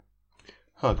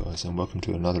Hi guys, and welcome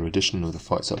to another edition of the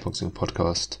Fights Up Boxing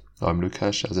podcast. I'm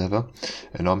Lukash, as ever,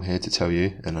 and I'm here to tell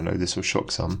you, and I know this will shock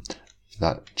some,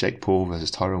 that Jake Paul versus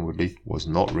Tyron Woodley was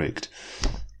not rigged.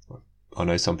 I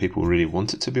know some people really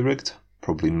want it to be rigged,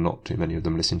 probably not too many of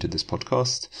them listening to this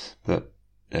podcast, but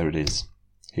there it is.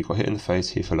 He got hit in the face,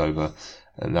 he fell over,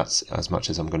 and that's as much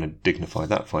as I'm going to dignify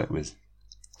that fight with.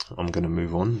 I'm going to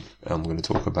move on. I'm going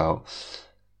to talk about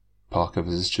Parker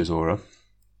versus Chisora.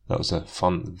 That was a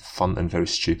fun and very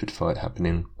stupid fight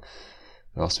happening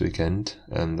last weekend.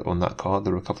 And on that card,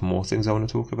 there are a couple more things I want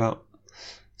to talk about.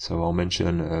 So I'll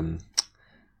mention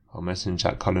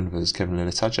Jack Cullen versus Kevin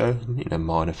Lilitajo.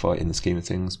 Minor fight in the scheme of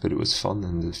things, but it was fun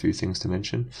and there's a few things to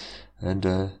mention. And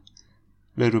a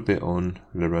little bit on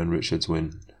Lerone Richards'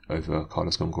 win over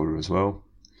Carlos Concora as well,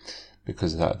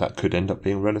 because that could end up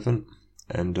being relevant.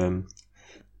 And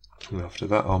after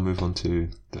that, I'll move on to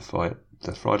the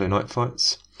Friday night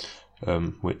fights,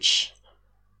 which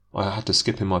I had to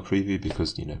skip in my preview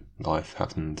because, life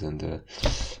happened and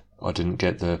I didn't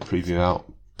get the preview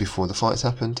out before the fights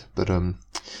happened. But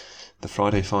the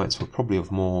Friday fights were probably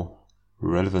of more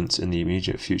relevance in the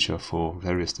immediate future for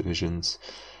various divisions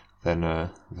than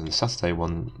the Saturday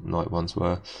night ones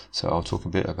were. So I'll talk a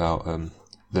bit about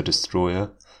the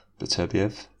Destroyer,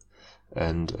 Beterbiev.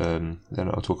 And then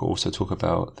I'll also talk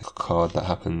about the card that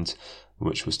happened,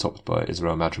 which was topped by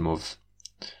Israel Madrimov.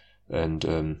 And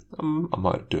I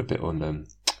might do a bit on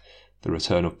the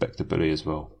return of Beterbiev as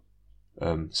well.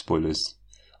 Spoilers,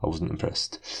 I wasn't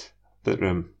impressed. But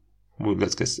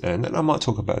let's get. And then I might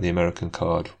talk about the American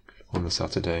card on the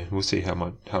Saturday. We'll see how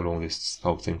long this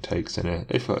whole thing takes. And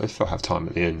if I have time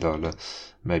at the end, I'll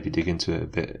maybe dig into it a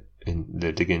bit.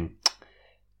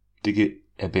 Dig it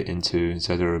a bit into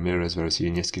Cesar Ramirez versus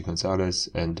Yunieski Gonzalez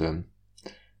and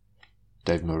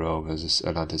Dave Morrell versus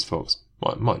Atlantis Fox.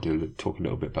 Might talk a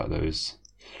little bit about those,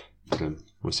 but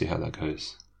we'll see how that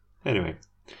goes. Anyway,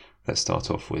 let's start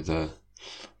off with the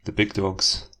big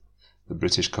dogs, the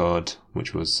British card,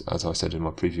 which was, as I said in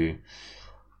my preview,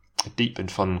 a deep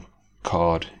and fun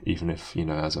card, even if,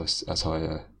 as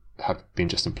I have been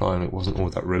just implying, it wasn't all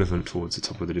that relevant towards the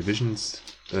top of the divisions,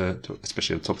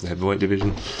 especially at the top of the heavyweight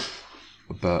division.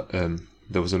 But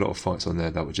there was a lot of fights on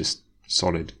there that were just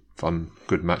solid, fun,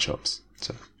 good matchups.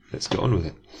 So let's get on with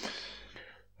it.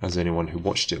 As anyone who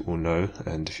watched it will know,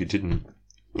 and if you didn't,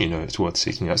 it's worth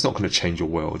seeking out. It's not going to change your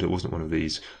world. It wasn't one of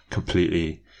these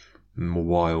completely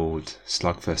wild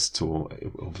slugfests, or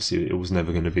obviously it was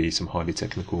never going to be some highly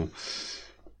technical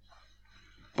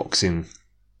boxing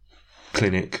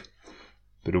clinic,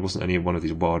 but it wasn't any one of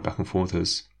these wild back and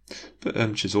forthers. But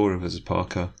Chisora versus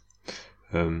Parker.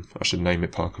 I should name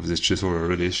it Parker versus Chisora,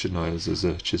 really, shouldn't I? As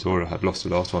Chisora had lost the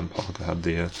last one, Parker had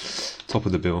the top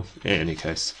of the bill. In any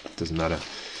case, doesn't matter.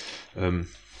 It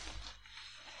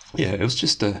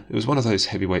was one of those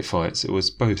heavyweight fights. It was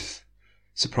both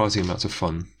surprising amounts of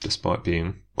fun, despite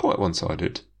being quite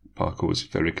one-sided. Parker was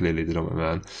very clearly the dominant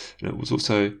man, and it was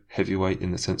also heavyweight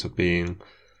in the sense of being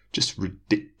just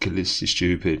ridiculously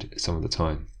stupid some of the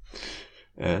time.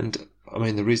 And I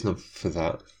mean, the reason for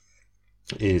that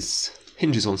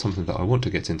hinges on something that I want to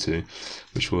get into,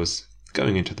 which was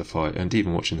going into the fight and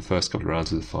even watching the first couple of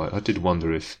rounds of the fight. I did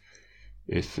wonder if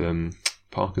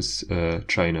Parker's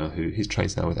trainer, who he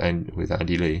trains now with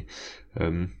Andy Lee,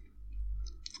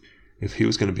 if he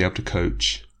was going to be able to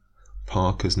coach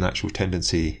Parker's natural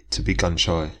tendency to be gun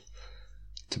shy,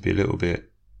 to be a little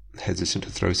bit hesitant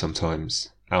to throw sometimes,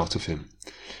 out of him.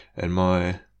 And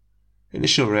my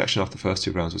initial reaction after the first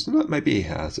two rounds was, maybe he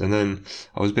has. And then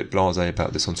I was a bit blasé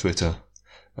about this on Twitter.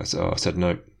 So I said,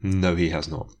 no, he has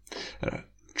not.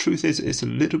 Truth is, it's a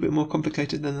little bit more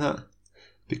complicated than that,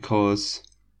 because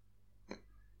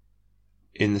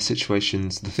in the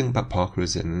situations, the thing about Parker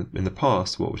is in the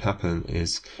past, what would happen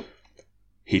is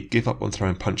he'd give up on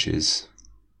throwing punches.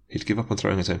 He'd give up on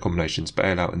throwing his own combinations,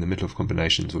 bail out in the middle of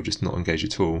combinations, or just not engage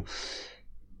at all.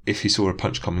 If he saw a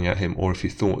punch coming at him, or if he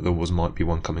thought there might be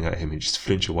one coming at him, he'd just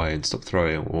flinch away and stop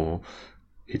throwing, or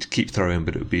he'd keep throwing,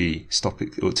 but it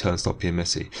would turn stop being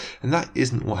messy. And that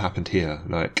isn't what happened here.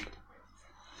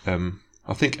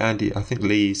 I think Andy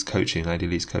Lee's coaching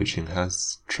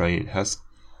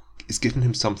it's given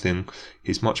him something.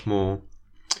 He's much more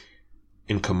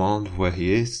in command of where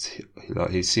he is.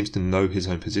 He seems to know his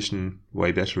own position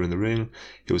way better in the ring.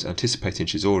 He was anticipating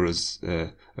Chisora's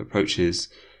approaches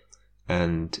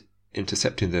and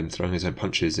intercepting them, throwing his own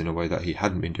punches in a way that he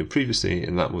hadn't been doing previously,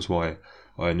 and that was why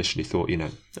I initially thought,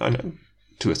 I know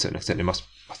to a certain extent it must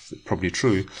probably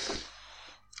true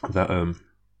that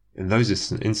in those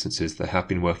instances they have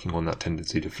been working on that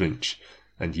tendency to flinch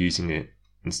and using it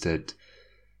instead,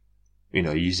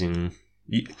 using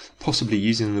possibly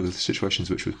using the situations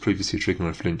which were previously triggering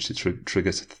a flinch to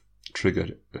trigger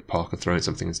Parker throwing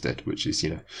something instead, which is,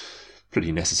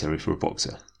 pretty necessary for a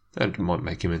boxer. And might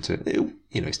make him into,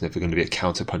 he's never going to be a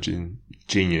counter-punching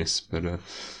genius, but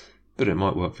it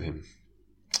might work for him.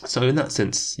 So in that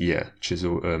sense,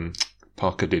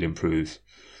 Parker did improve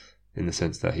in the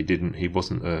sense that he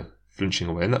wasn't flinching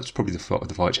away, and that's probably the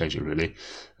fight changer, really.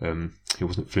 He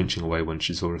wasn't flinching away when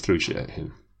Chisora threw shit at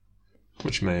him,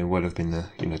 which may well have been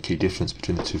the key difference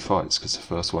between the two fights, because the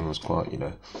first one was quite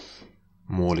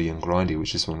mauly and grindy,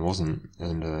 which this one wasn't.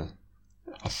 And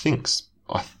I think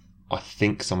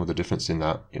some of the difference in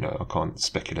that, I can't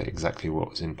speculate exactly what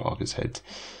was in Parker's head,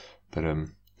 but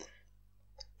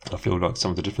I feel like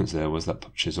some of the difference there was that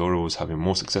Chisora was having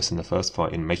more success in the first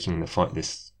fight in making the fight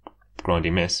this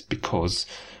grindy mess, because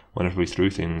whenever he threw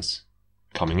things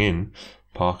coming in,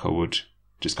 Parker would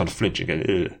just kind of flinch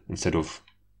again instead of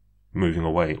moving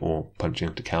away or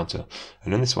punching to counter.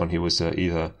 And in this one, he was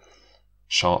either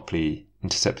sharply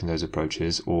intercepting those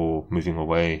approaches or moving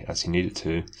away as he needed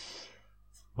to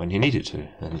when he needed to,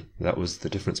 and that was the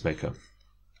difference maker.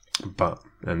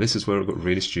 And this is where it got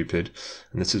really stupid,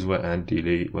 and this is where Andy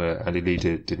Lee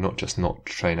did not just not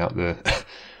train out the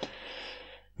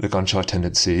gun-shy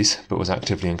tendencies, but was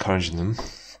actively encouraging them,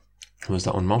 was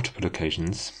that on multiple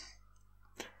occasions,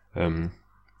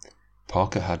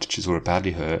 Parker had Chisora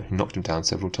badly hurt. He knocked him down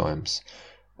several times,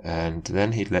 and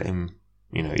then he'd let him,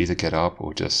 either get up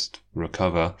or just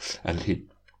recover, and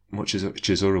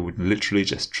Chisora would literally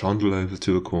just trundle over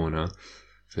to a corner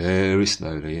very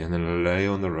slowly and then lay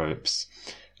on the ropes,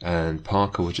 and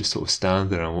Parker would just sort of stand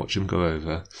there and watch him go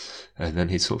over, and then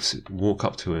he'd sort of walk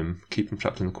up to him, keep him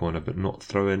trapped in the corner, but not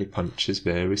throw any punches,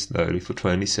 very slowly for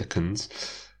 20 seconds,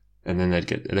 and then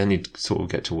he'd sort of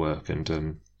get to work, and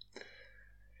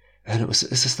it's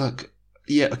just like,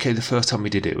 the first time he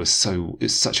did it's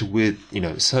such a weird,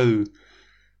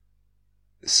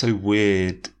 so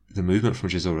weird, the movement from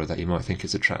Chisora, that you might think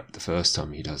it's a trap the first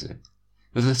time he does it.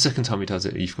 But the second time he does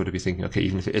it, you've got to be thinking, okay,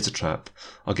 even if it is a trap,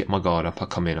 I'll get my guard up, I'll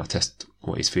come in, I'll test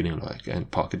what he's feeling like.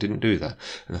 And Parker didn't do that.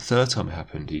 And the third time it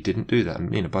happened, he didn't do that.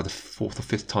 And, by the fourth or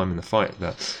fifth time in the fight,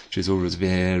 that Chisora was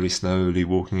very slowly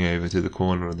walking over to the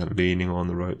corner and then leaning on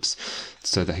the ropes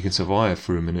so that he can survive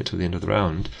for a minute till the end of the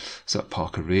round. So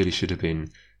Parker really should have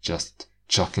been just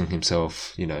chucking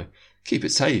himself, keep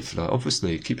it safe,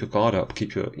 obviously, keep your guard up,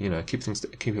 keep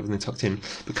everything tucked in,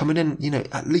 but coming in,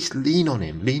 at least lean on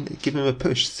him, give him a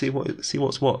push, see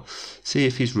what's what, see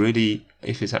if he's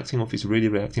acting or if he's really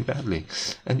reacting badly.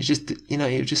 And it's just,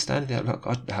 he just standing there like,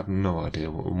 I have no idea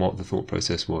what the thought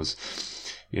process was,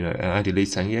 and Andy Lee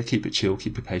saying, keep it chill,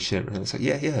 keep it patient, and it's like,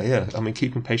 yeah, I mean,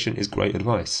 keeping patient is great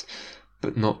advice,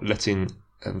 but not letting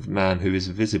a man who is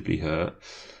visibly hurt,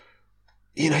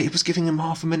 he was giving him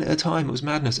half a minute at a time. It was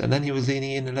madness. And then he was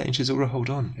leaning in and letting Chisora hold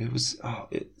on. It was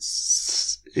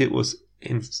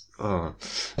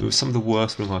some of the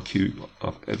worst ring IQ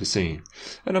I've ever seen.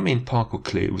 And I mean, Parker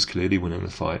was clearly winning the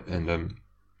fight. And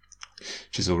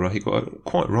Chisora, he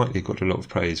quite rightly got a lot of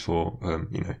praise for,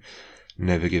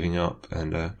 never giving up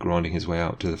and grinding his way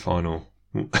out to the final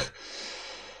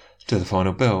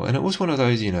bell. And it was one of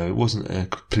those, it wasn't a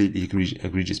completely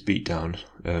egregious beatdown.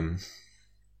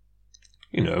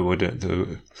 It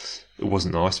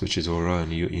wasn't nice for Chisora,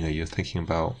 and you're thinking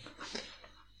about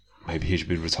maybe he should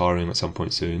be retiring at some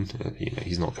point soon.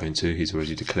 He's not going to. He's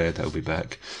already declared that he'll be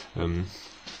back.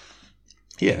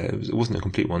 It wasn't a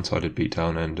complete one-sided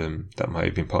beatdown, and that may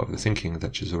have been part of the thinking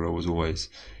that Chisora was always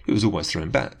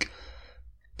throwing back.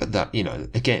 But that,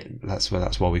 again, that's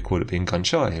why we call it being gun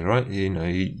shy, right?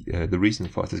 The reason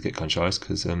fighters get gun shy is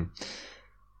because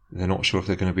they're not sure if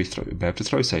they're going to be able to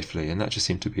throw safely, and that just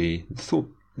seemed to be the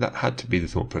thought. That had to be the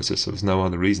thought process. There was no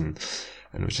other reason,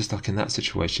 and it was just like in that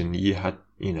situation, you had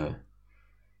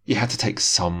to take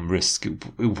some risk.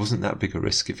 It wasn't that big a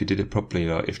risk if you did it properly.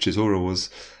 Like if Chisora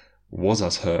was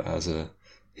as hurt as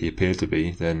he appeared to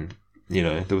be, then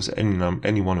there was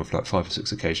any one of like 5 or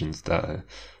 6 occasions that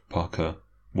Parker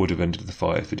would have ended the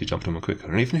fight if he'd jumped on him quicker.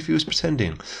 And even if he was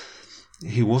pretending,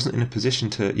 he wasn't in a position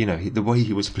to. The way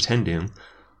he was pretending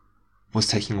was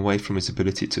taking away from his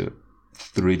ability to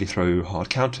really throw hard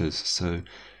counters. So,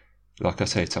 like I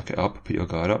say, tuck it up, put your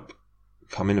guard up,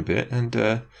 come in a bit, and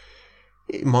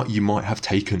you might have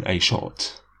taken a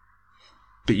shot.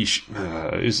 But it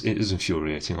was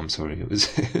infuriating. I'm sorry, it was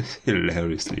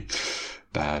hilariously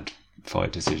bad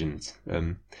fight decisions.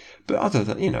 But other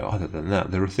than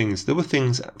that, there were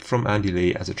things from Andy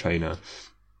Lee as a trainer.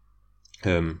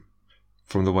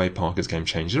 From the way Parker's game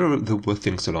changed, there were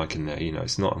things to like in there.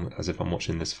 It's not as if I'm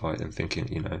watching this fight and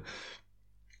thinking,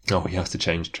 he has to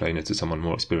change trainer to someone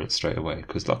more experienced straight away.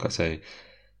 Because, like I say,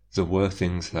 there were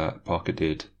things that Parker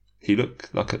did. He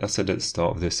looked, like I said at the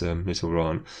start of this little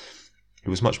rant, he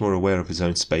was much more aware of his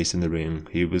own space in the ring.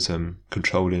 He was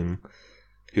controlling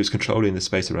the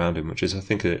space around him, which is, I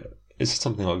think, is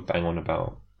something I bang on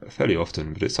about fairly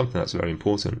often, but it's something that's very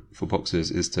important for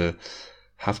boxers, is to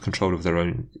have control of their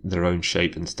own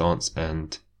shape and stance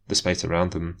and the space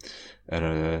around them,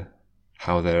 and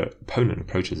how their opponent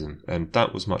approaches them. And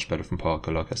that was much better from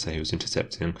Parker. Like I say, he was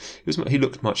intercepting. He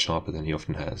looked much sharper than he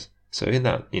often has. So in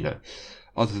that,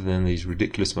 other than these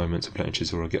ridiculous moments of letting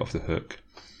Chisora get off the hook,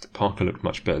 Parker looked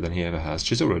much better than he ever has.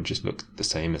 Chisora just looked the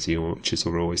same as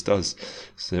Chisora always does.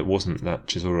 So it wasn't that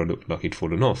Chisora looked like he'd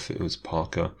fallen off. It was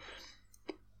Parker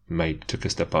took a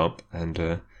step up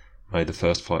and made the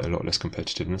first fight a lot less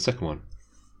competitive than the second one.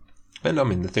 And I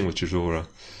mean, the thing with Chisora,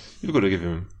 you've got to give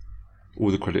him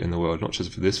all the credit in the world, not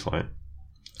just for this fight.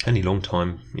 Any long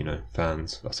time,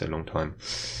 fans, I say long time,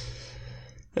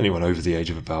 anyone over the age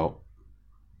of about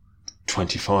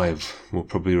 25 will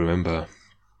probably remember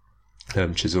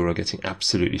Chisora getting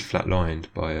absolutely flatlined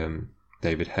by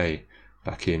David Haye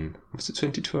back in, was it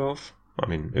 2012? I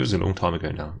mean, it was a long time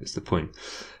ago now, it's the point.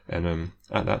 And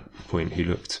at that point, he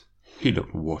looked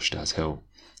washed as hell.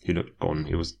 He looked gone.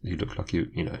 He looked like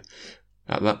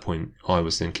at that point, I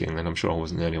was thinking, and I'm sure I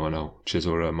wasn't the only one,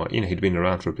 Chisora might, he'd been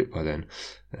around for a bit by then,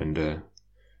 and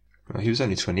he was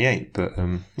only 28, but,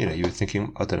 you were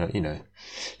thinking, I don't know,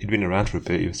 he'd been around for a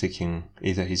bit, you were thinking,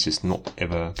 either he's just not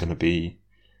ever going to be,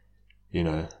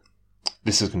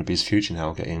 this is going to be his future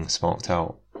now, getting sparked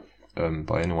out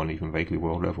by anyone even vaguely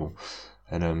world level.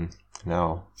 And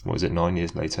now, what is it, 9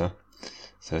 years later,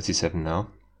 37 now,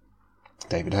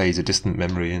 David Haye's a distant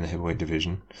memory in the heavyweight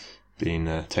division, being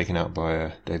taken out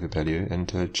by David Bellew, and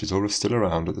Chisora's still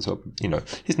around at the top.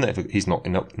 He's not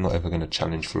ever going to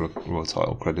challenge for a world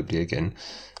title credibly again,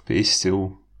 but he's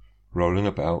still rolling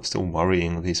about, still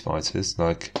worrying these fighters.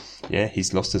 Like, yeah,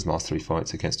 he's lost his last 3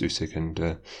 fights against Usyk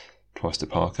and twice to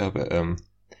Parker, but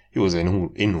he was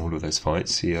in all of those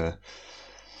fights. He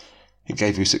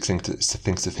gave Usyk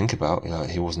things to think about.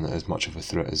 He wasn't as much of a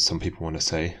threat as some people want to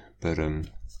say, but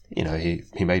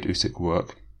he made Usyk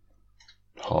work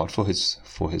hard for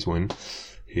his win.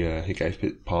 He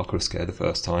gave Parker a scare the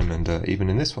first time, and even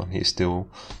in this one, he's still,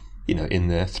 in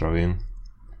there throwing,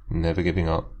 never giving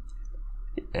up.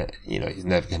 He's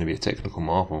never going to be a technical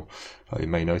marvel. You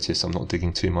may notice I'm not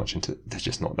digging too much into. There's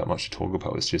just not that much to talk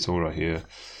about with Chisora here.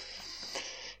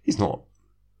 He's not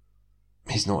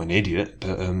an idiot,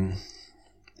 but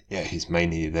he's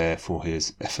mainly there for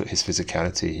his effort, his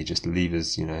physicality. He just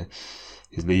levers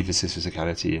his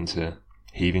physicality into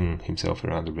heaving himself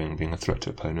around the ring, being a threat to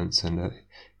opponents, and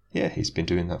he's been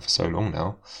doing that for so long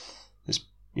now.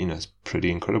 It's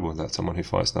pretty incredible that someone who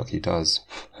fights like he does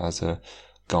has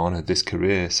garnered this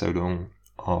career so long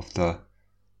after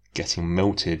getting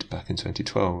melted back in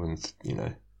 2012, and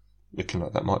looking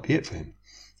like that might be it for him.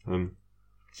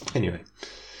 Anyway,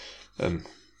 a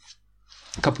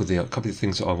couple of the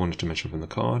things that I wanted to mention from the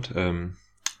card.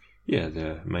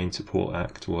 The main support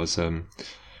act was.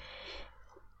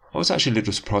 I was actually a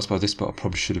little surprised by this, but I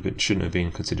probably shouldn't have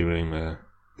been, considering the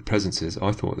presences.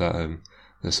 I thought that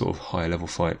the sort of higher level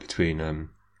fight between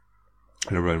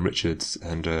Lerone Richards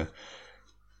and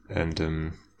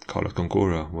Carlos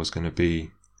Gongora was going to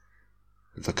be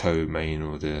the co-main,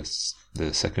 or the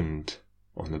second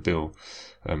on the bill.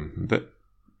 But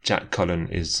Jack Cullen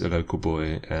is a local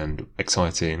boy and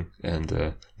exciting, and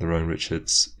Lerone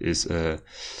Richards is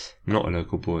not a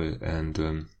local boy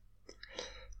and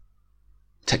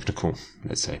technical,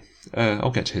 let's say.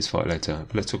 I'll get to his fight later,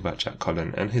 but let's talk about Jack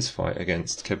Cullen and his fight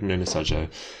against Kevin Nunes-Sajo,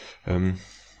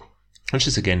 which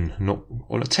is, again, not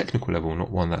on a technical level,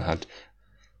 not one that had...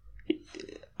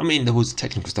 I mean, there was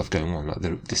technical stuff going on. Like,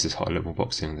 this is high-level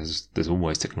boxing. There's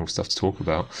always technical stuff to talk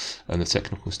about, and the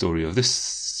technical story of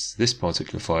this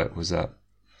particular fight was that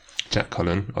Jack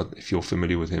Cullen, if you're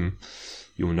familiar with him,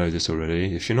 you'll know this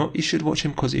already. If you're not, you should watch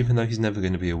him, because even though he's never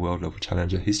going to be a world level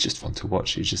challenger, he's just fun to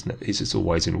watch. He's just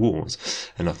always in wars,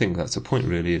 and I think that's the point.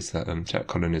 Really, is that Jack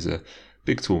Cullen is a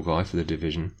big, tall guy for the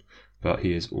division, but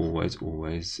he is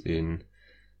always in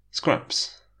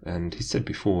scraps. And he said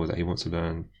before that he wants to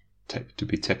learn to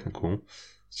be technical.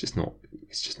 It's just not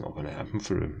going to happen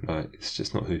for him. Like, it's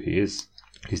just not who he is.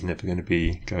 He's never going to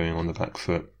be going on the back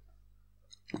foot,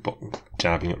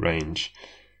 jabbing at range,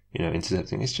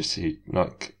 intercepting. It's just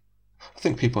like, I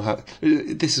think people have.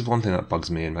 This is one thing that bugs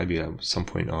me, and maybe at some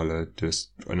point I'll do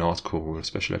an article or a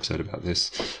special episode about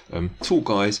this. Tall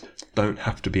guys don't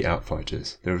have to be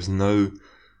outfighters. There is no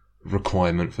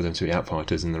requirement for them to be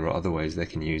outfighters, and there are other ways they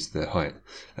can use their height.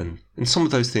 And some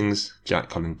of those things Jack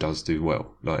Cullen does do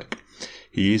well. Like,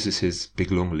 he uses his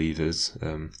big long levers.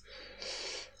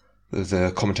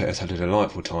 The commentators had a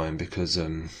delightful time because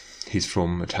he's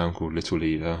from a town called Little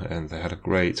Lever, and they had a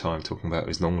great time talking about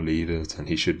his long levers, and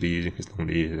he should be using his long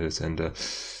levers. And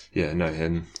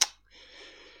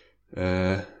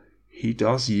he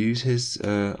does use his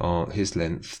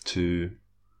length to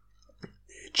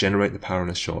generate the power on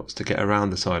his shots, to get around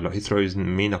the side. Like, he throws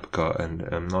mean uppercut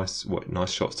and nice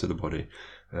shots to the body,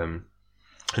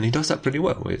 and he does that pretty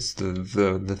well. It's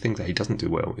the thing that he doesn't do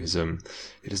well is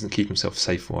he doesn't keep himself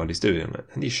safe while he's doing it,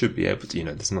 and he should be able to.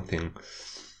 There's nothing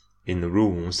in the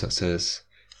rules that says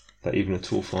that even a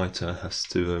tall fighter has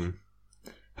to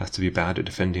be bad at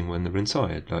defending when they're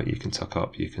inside. Like, you can tuck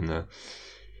up, you can.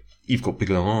 You've got big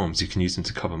long arms, you can use them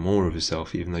to cover more of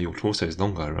yourself, even though your torso is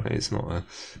longer, right? It's not a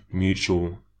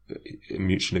mutually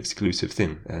exclusive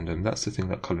thing, and that's the thing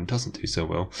that Cullen doesn't do so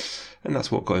well, and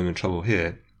that's what got him in trouble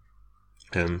here.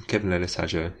 Kevin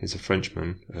Lele-Sajo is a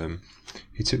Frenchman.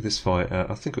 He took this fight,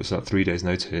 I think it was like 3 days'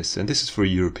 notice, and this is for a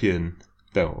European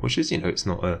belt, which is, it's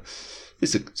not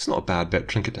a bad belt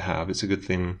trinket to have. It's a good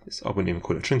thing. I wouldn't even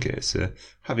call it a trinket. It's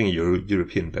having a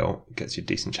European belt gets you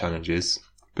decent challenges,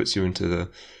 puts you into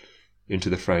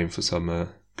the frame for some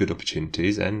good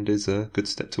opportunities, and is a good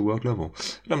step to world level.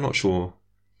 And I'm not sure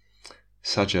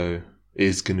Sajo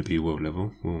is going to be world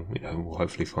level. We'll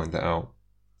hopefully find that out.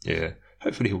 Yeah,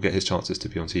 hopefully he'll get his chances to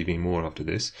be on TV more after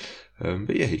this.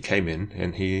 But yeah, he came in,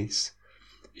 and he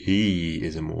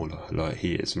is a mauler. Like,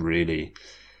 he is really.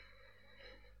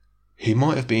 He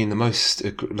might have been the most,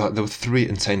 like, there were 3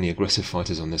 insanely aggressive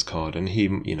fighters on this card, and he,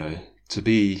 to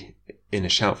be in a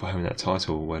shout for having that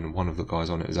title when one of the guys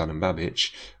on it is Alan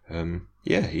Babic,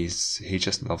 he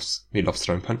just loves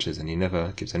throwing punches, and he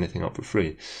never gives anything up for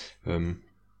free. And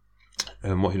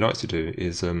what he likes to do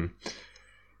is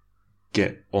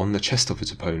get on the chest of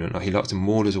his opponent. Like, he likes to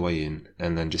maul his way in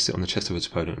and then just sit on the chest of his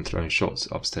opponent and throwing shots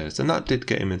upstairs. And that did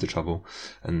get him into trouble.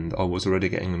 And I was already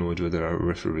getting annoyed with the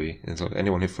referee. And so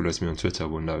anyone who follows me on Twitter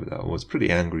will know that I was pretty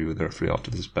angry with the referee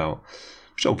after this bout,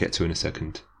 which I'll get to in a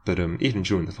second. But even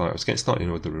during the fight, I was getting slightly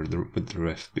annoyed with the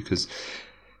ref, because,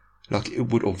 like, it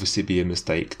would obviously be a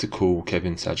mistake to call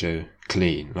Kevin Sajo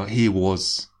clean. Like, he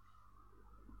was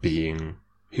bullying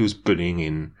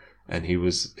in,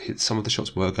 and some of the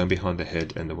shots were going behind the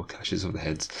head, and there were clashes of the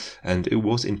heads, and it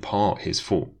was in part his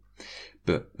fault.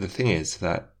 But the thing is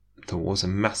that there was a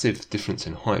massive difference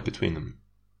in height between them,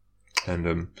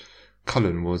 and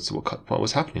Cullen was what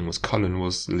was happening was Cullen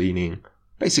was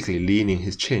basically leaning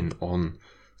his chin on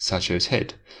Sajo's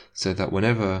head, so that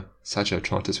whenever Sajo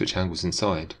tried to switch angles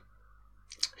inside,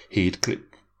 he'd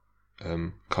clip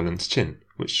Cullen's chin,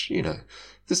 which,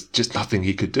 there's just nothing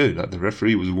he could do. Like, the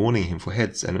referee was warning him for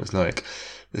heads, and it was like,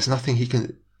 there's nothing he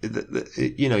can,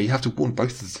 you have to warn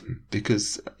both of them,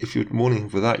 because if you're warning him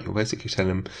for that, you're basically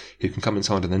telling him he can come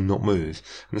inside and then not move.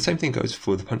 And the same thing goes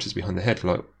for the punches behind the head.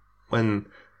 Like, when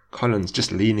Cullen's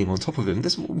just leaning on top of him,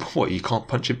 you can't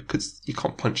punch him, because you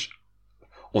can't punch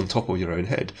on top of your own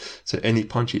head. So any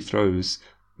punch he throws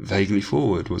vaguely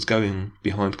forward was going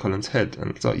behind Cullen's head,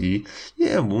 and it's like,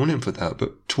 warn him for that,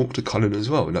 but talk to Cullen as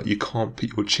well. Like, you can't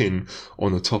put your chin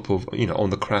on the top of, on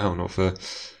the crown of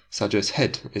Sajo's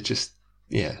head. It just,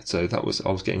 so I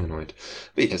was getting annoyed.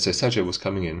 But so Sajo was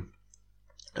coming in,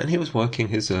 and he was working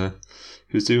he was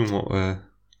doing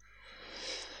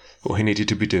what he needed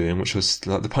to be doing, which was,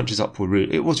 like, the punches up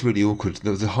it was really awkward.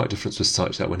 The height difference was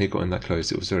such that when he got in that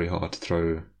close, it was very hard to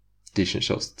throw decent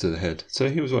shots to the head. So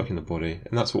he was working the body,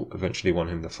 and that's what eventually won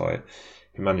him the fight.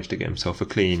 He managed to get himself a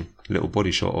clean little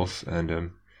body shot off,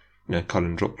 and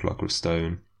Cullen dropped like a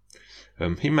stone.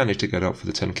 He managed to get up for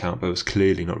the 10 count, but was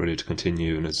clearly not ready to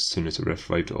continue, and as soon as the ref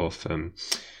waved it off,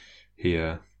 he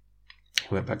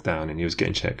went back down, and he was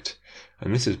getting checked.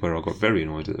 And this is where I got very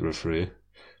annoyed at the referee,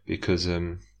 because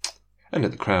and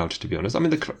at the crowd, to be honest. I mean,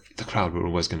 the crowd were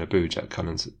always going to boo Jack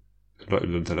Cullen's,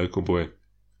 the local boy.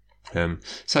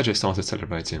 Sajo started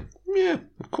celebrating. Yeah,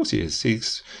 of course he is.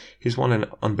 He's won an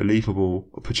unbelievable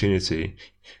opportunity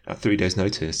at 3 days'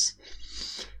 notice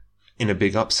in a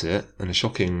big upset and a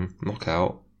shocking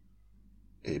knockout.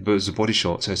 But it was a body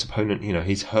shot, so his opponent,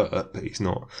 he's hurt, but he's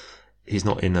not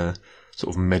in a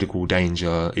sort of medical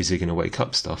danger. Is he going to wake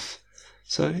up stuff?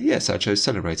 So yeah, Sajo's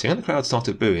celebrating, and the crowd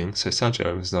started booing. So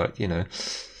Sajo was like,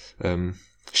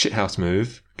 shithouse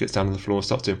move, gets down on the floor,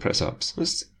 starts doing press ups.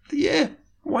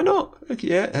 Why not?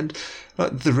 And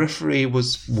like, the referee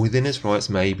was within his rights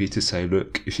maybe to say,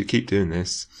 look, if you keep doing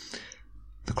this,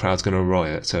 the crowd's going to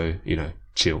riot. So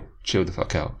chill the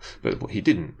fuck out. But what he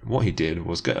didn't. What he did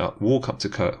was get up, walk up to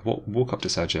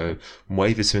Sajo,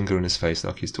 wave his finger in his face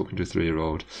like he's talking to a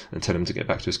 3-year-old, and tell him to get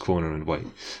back to his corner and wait.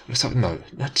 And it's like, no,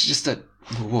 just that.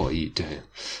 What are you doing?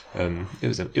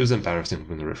 It was embarrassing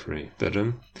from the referee, but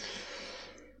it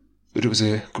was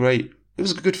a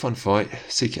good fun fight.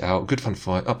 Seek it out, good fun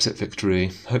fight, upset victory.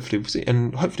 Hopefully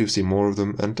we'll see more of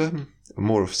them, and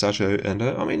more of Sajo, and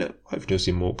hopefully we'll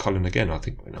see more Cullen again. I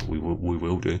think we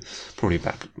will do, probably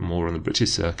back more on the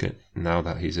British circuit now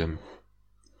that he's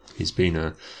been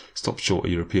a stop short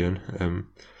European.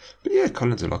 But yeah,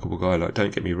 Cullen's a likeable guy. Like,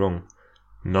 don't get me wrong,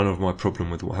 none of my problem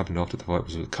with what happened after the fight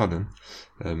was with Cullen.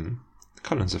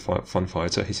 Cullen's a fun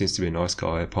fighter. He seems to be a nice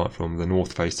guy, apart from the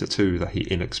North Face tattoo that he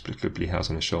inexplicably has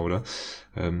on his shoulder.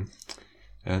 So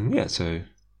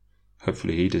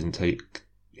hopefully he doesn't take,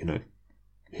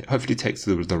 hopefully he takes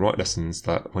the right lessons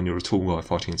that when you're a tall guy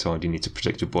fighting inside, you need to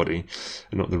protect your body,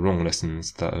 and not the wrong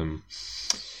lessons that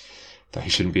he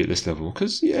shouldn't be at this level.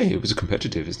 Because, yeah, it was a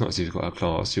competitive. It's not as if he got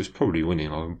outclassed. He was probably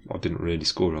winning. I didn't really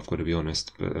score, I've got to be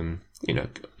honest. But,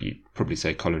 you'd probably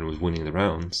say Cullen was winning the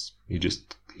rounds. He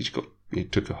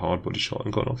took a hard body shot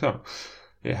and got knocked out.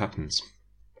 It happens.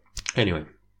 Anyway,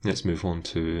 let's move on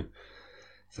to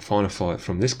the final fight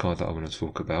from this card that I want to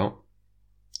talk about,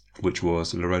 which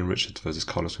was Lerone Richards versus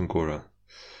Carlos Gongora.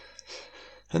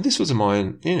 And this was a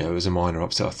minor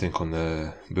upset, I think, on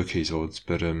the bookies odds,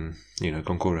 but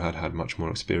Gongora had much more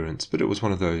experience. But it was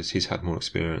one of those, he's had more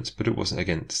experience, but it wasn't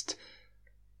against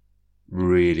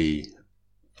really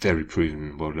very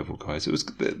proven world level guys. It was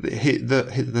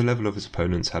the level of his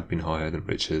opponents had been higher than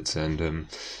Richards, and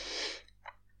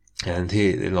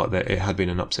it had been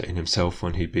an upset in himself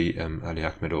when he beat Ali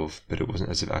Akhmedov, but it wasn't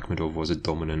as if Akhmedov was a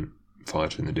dominant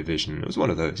fighter in the division. It was one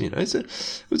of those, it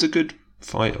was a good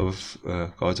fight of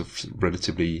guys of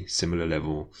relatively similar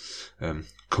level,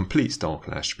 complete style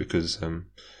clash, because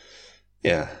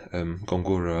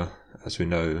Gongora, as we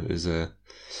know, is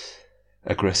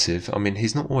aggressive. I mean,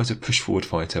 he's not always a push forward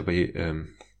fighter, but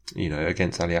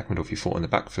against Ali Akhmedov he fought on the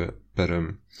back foot, but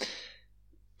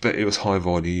it was high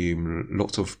volume,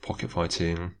 lots of pocket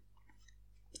fighting.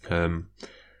 The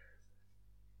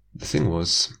thing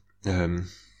was, and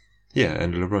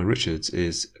Lerone Richards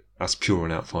is as pure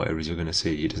an outfighter as you're going to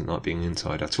see. He doesn't like being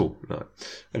inside at all, no.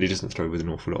 And he doesn't throw with an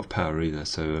awful lot of power either.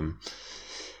 So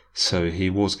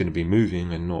he was going to be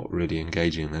moving and not really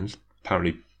engaging. And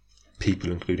apparently,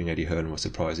 people, including Eddie Hearn, were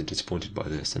surprised and disappointed by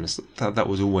this. And that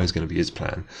was always going to be his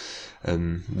plan.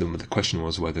 The question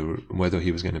was whether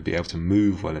he was going to be able to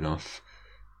move well enough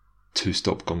to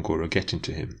stop Gongora getting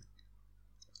to him.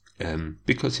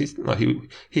 Because he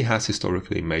has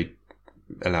historically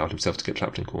allowed himself to get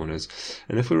trapped in corners,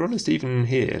 and if we're honest, even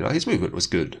here, his movement was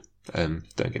good. Don't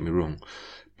get me wrong,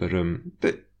 but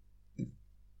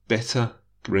better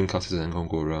ring cutters than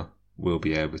Gongora will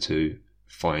be able to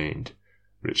find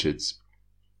Richards.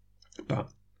 But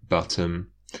Gongora,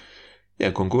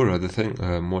 the thing,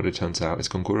 what it turns out is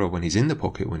Gongora, when he's in the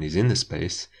pocket, when he's in the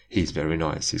space, he's very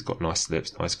nice. He's got nice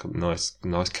slips, nice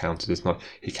counters.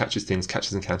 He catches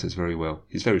and counters very well.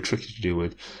 He's very tricky to deal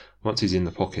with once he's in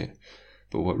the pocket.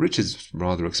 But what Richards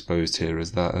rather exposed here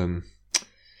is that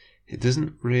it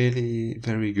isn't really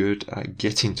very good at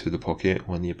getting to the pocket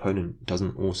when the opponent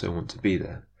doesn't also want to be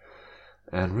there.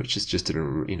 And Richards just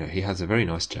didn't, he has a very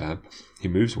nice jab. He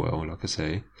moves well, like I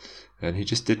say. And he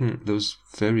just didn't, there was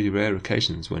very rare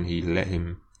occasions when he let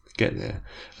him get there.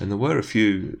 And there were a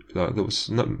few, there was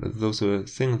a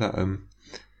thing that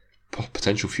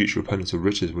potential future opponents of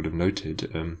Richards would have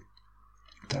noted,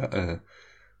 that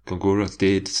Gongora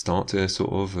did start to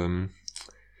sort of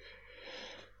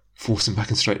force him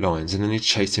back in straight lines, and then he'd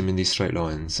chase him in these straight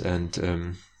lines, and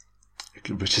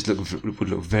Richards would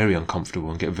look very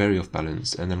uncomfortable and get very off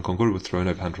balance, and then Gongora would throw an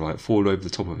overhand right, fall over the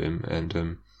top of him,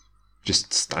 and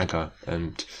just stagger,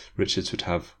 and Richards would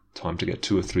have time to get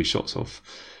 2 or 3 shots off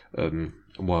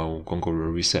while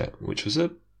Gongora reset, which was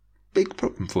a big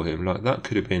problem for him. Like, that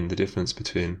could have been the difference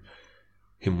between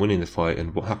him winning the fight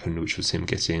and what happened, which was him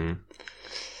getting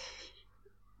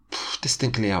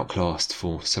distinctly outclassed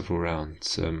for several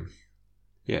rounds. There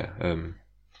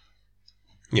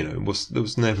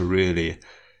was never really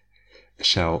a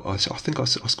shout. I think I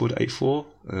scored 8-4.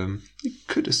 You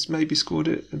could have maybe scored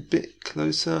it a bit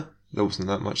closer. There wasn't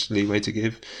that much leeway to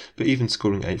give. But even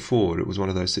scoring 8-4, it was one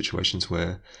of those situations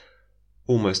where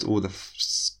almost all the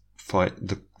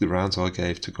rounds I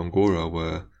gave to Gongora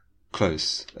were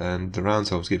close, and the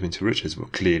rounds I was giving to Richards were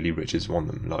clearly Richards won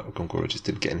them. Like, Gongora just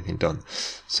didn't get anything done.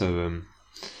 So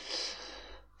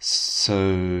So,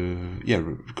 yeah,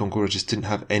 Gongora just didn't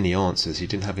have any answers. He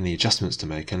didn't have any adjustments to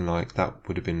make. And, like, that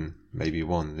would have been maybe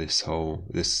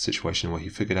this situation where he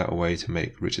figured out a way to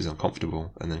make Richards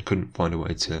uncomfortable and then couldn't find a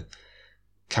way to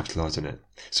capitalise on it.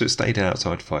 So it stayed an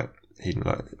outside fight.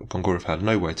 Gongora had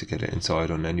no way to get it inside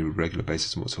on any regular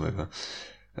basis whatsoever.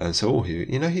 And so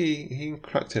he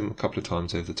cracked him a couple of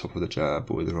times over the top of the jab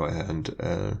or with the right hand.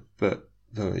 But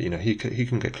he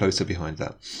can get closer behind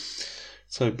that.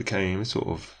 So it became a sort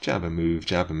of jab and move.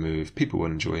 People were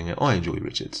enjoying it. I enjoy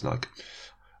Richards. Like,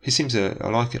 he seems I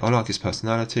like it. I like his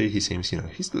personality. He seems,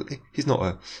 he's not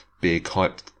a big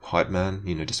hype man.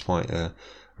 Despite a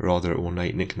rather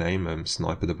ornate nickname,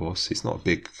 Sniper the Boss. He's not a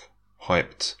big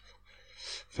hyped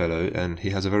fellow, and he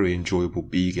has a very enjoyable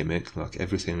B gimmick. Like,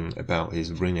 everything about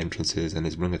his ring entrances and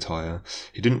his ring attire.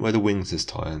 He didn't wear the wings this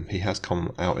time. He has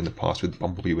come out in the past with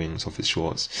bumblebee wings off his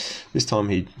shorts. This time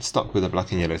he stuck with a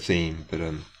black and yellow theme, but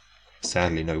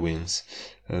sadly no wings.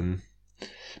 But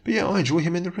yeah, I enjoy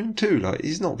him in the ring too. Like,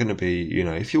 he's not going to be,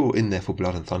 if you're in there for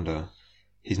blood and thunder,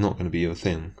 he's not going to be your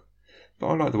thing. But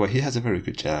I like the way he has a very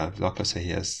good jab. Like I say, he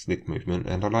has slick movement,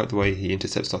 and I like the way he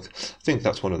intercepts. Like, I think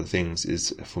that's one of the things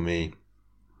is, for me,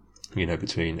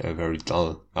 between a very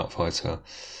dull outfighter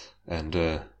and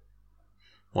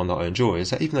one that I enjoy,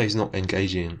 is that even though he's not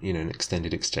engaging, in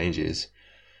extended exchanges,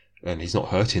 and he's not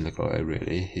hurting the guy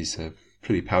really, he's a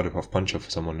pretty powder puff puncher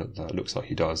for someone that looks like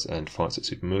he does and fights at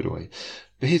super middleweight.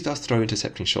 But he does throw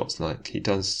intercepting shots. Like, he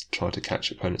does try to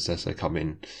catch opponents as they come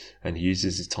in, and he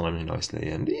uses his timing nicely.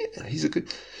 And yeah, he's a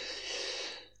good.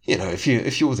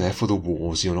 If you're there for the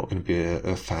wars, you're not going to be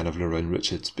a fan of Lerone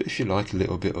Richards. But if you like a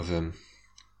little bit of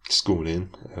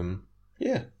schooling,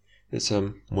 it's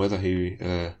whether he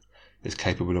is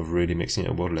capable of really mixing it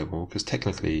at world level, because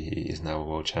technically he is now a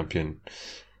world champion,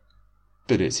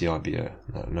 but it's the IBO.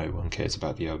 No one cares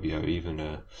about the IBO.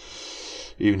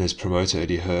 Even his promoter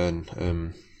Eddie Hearn,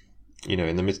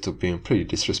 in the midst of being pretty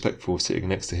disrespectful, sitting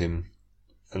next to him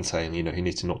and saying, he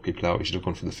needs to knock people out, he should have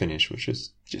gone for the finish, which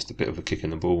is just a bit of a kick in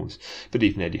the balls. But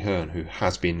even Eddie Hearn, who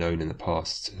has been known in the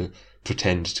past to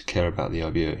pretend to care about the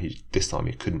IBO, this time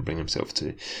he couldn't bring himself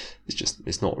to.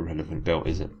 It's not a relevant belt,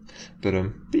 is it? But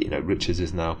Richards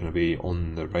is now going to be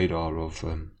on the radar of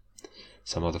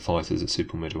some other fighters at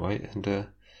super middleweight, and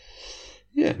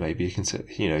maybe he can say,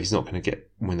 he's not going to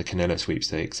win the Canelo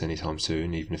sweepstakes anytime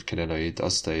soon, even if Canelo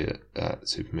does stay at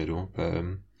super middle.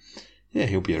 But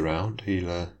he'll be around.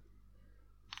 He'll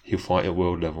fight at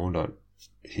world level. Like,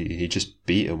 he just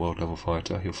beat a world level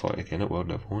fighter. He'll fight again at world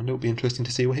level, and it'll be interesting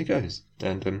to see where he goes.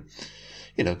 And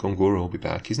Gongora will be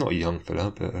back. He's not a young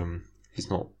fella, but he's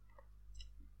not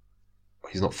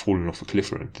fallen off a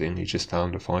cliff or anything. He just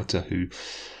found a fighter who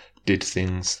did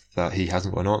things that he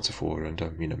hasn't got an answer for, and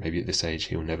maybe at this age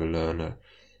he'll never learn.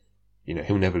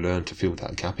 He'll never learn to fill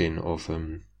that gap in of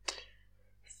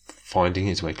finding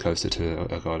his way closer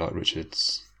to a guy like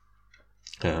Richards.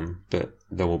 But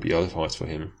there will be other fights for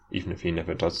him, even if he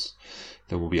never does.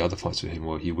 There will be other fights for him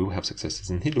where he will have successes,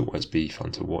 and he'll always be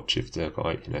fun to watch if the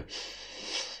guy,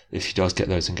 if he does get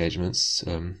those engagements.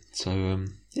 That's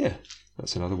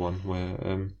another one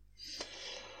where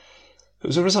it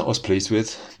was a result I was pleased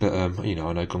with, but I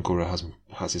know Gongora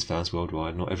has his fans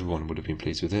worldwide. Not everyone would have been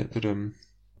pleased with it, but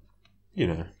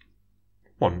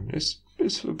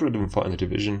it's a brilliant fight in the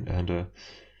division, and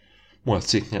worth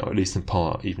seeking out, at least in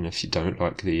part, even if you don't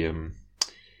like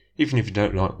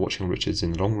watching Richards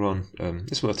in the long run.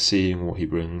 It's worth seeing what he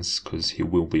brings, because he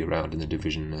will be around in the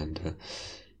division, and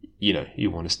you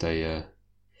want to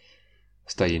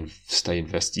stay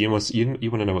invested. You want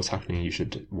to know what's happening. You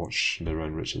should watch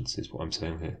Lerone Richards, is what I'm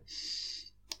saying here.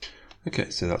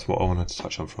 Okay, so that's what I wanted to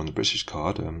touch on from the British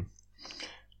card.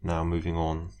 Now moving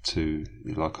on to,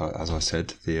 as I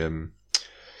said, the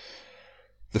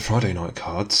Friday night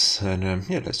cards, and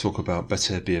let's talk about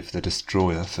Beterbiev the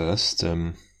Destroyer first.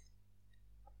 What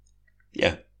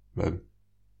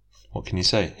can you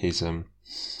say? He's a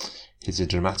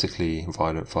dramatically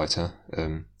violent fighter.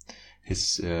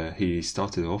 He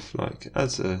started off, like,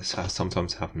 as has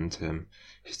sometimes happened,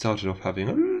 he started off having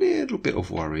a little bit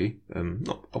of worry. I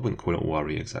wouldn't call it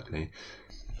worry exactly,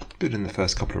 but in the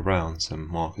first couple of rounds,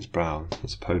 Marcus Brown,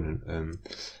 his opponent,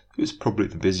 he was probably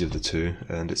the busier of the two,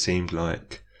 and it seemed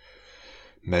like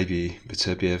maybe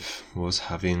Beterbiev was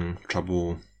having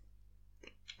trouble,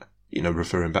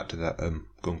 referring back to that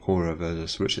Gongora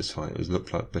versus Richards fight. It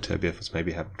looked like Beterbiev was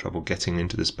maybe having trouble getting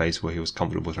into the space where he was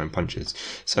comfortable throwing punches.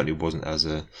 Certainly wasn't as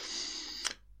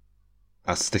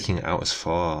sticking out as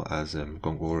far as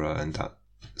Gongora, and that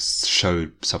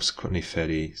showed subsequently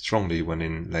fairly strongly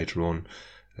when later on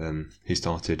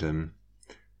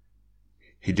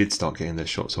he did start getting those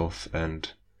shots off,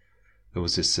 and there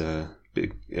was this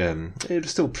big, it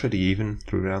was still pretty even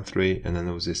through round 3, and then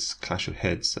there was this clash of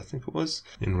heads, I think it was,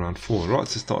 in round 4. Right at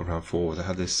the start of round 4, they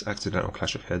had this accidental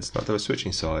clash of heads, like they were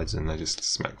switching sides, and they just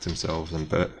smacked themselves, and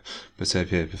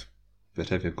Beterbiev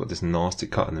got this nasty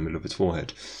cut in the middle of his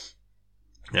forehead.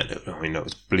 And, I mean, that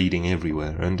was bleeding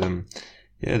everywhere, and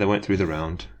they went through the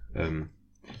round.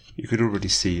 You could already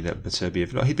see that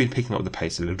Beterbiev, like, he'd been picking up the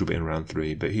pace a little bit in round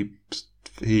 3, but he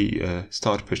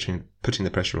started putting the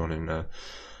pressure on in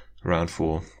round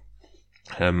 4,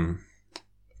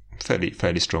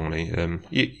 fairly strongly.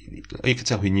 You could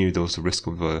tell he knew there was a risk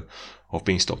of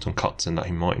being stopped on cuts, and that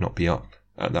he might not be up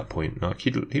at that point. Like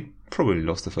he'd probably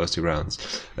lost the first 2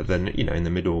 rounds, and then in the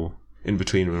middle, in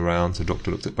between the rounds, the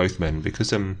doctor looked at both men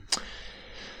because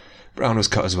Brown was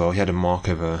cut as well. He had a mark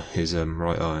over his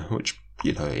right eye, which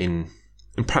in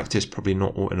practice probably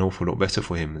not an awful lot better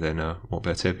for him than what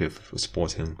Beterbiev was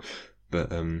sporting, but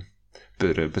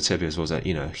Beterbiev was a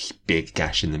big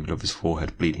gash in the middle of his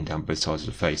forehead, bleeding down both sides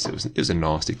of the face. It was a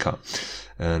nasty cut,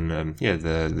 and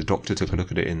the doctor took a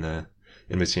look at it in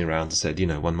between rounds and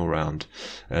said, one more round,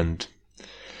 and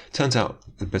turns out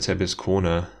the Beterbiev's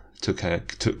corner took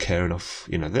care enough.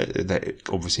 They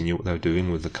obviously knew what they were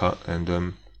doing with the cut,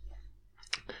 and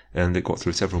they got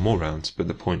through several more rounds. But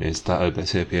the point is that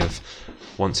Beterbiev,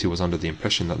 once he was under the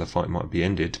impression that the fight might be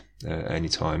ended any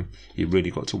time, he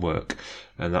really got to work,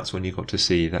 and that's when you got to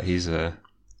see that he's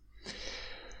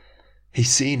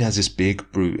seen as this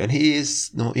big brute, and he is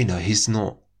not. He's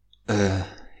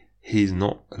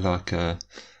not like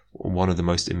one of the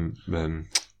most.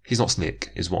 He's not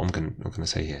slick, is what I'm going to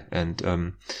say here, and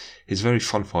he's a very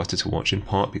fun fighter to watch. In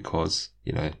part because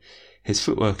his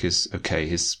footwork is okay.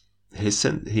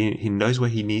 He knows where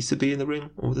he needs to be in the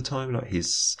ring all the time. Like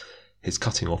his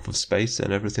cutting off of space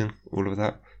and everything, all of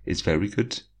that is very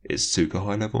good. It's super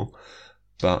high level,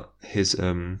 but his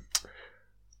the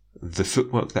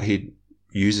footwork that he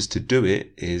uses to do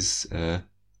it is, to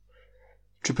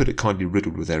put it kindly,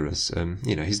 riddled with errors.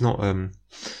 He's not.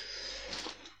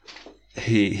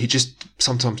 He just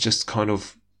sometimes just kind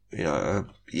of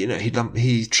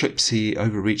he trips, he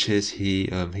overreaches, he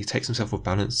takes himself off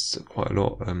balance quite a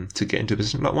lot to get into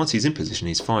position. Like once he's in position,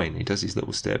 he's fine. He does these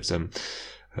little steps.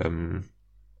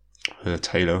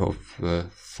 Taylor of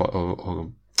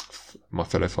my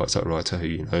fellow Fight Site writer,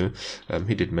 who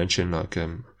he did mention, like I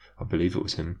believe it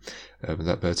was him,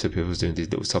 that Beterbiev was doing these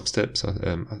little sub steps.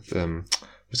 I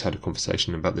just had a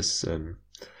conversation about this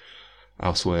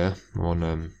elsewhere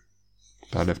on.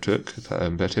 Balev took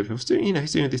Beterbiev was doing,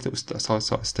 he's doing these little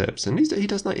side steps, and he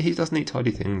does neat,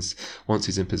 tidy things once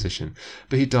he's in position,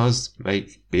 but he does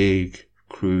make big,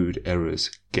 crude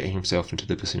errors getting himself into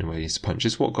the position where he's punched.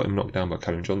 It's what got him knocked down by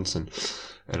Callum Johnson,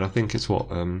 and I think it's what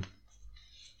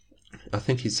I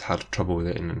think he's had trouble with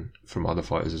it from other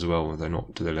fighters as well, although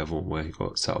not to the level where he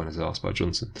got sat on his ass by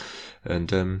Johnson,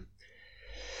 and and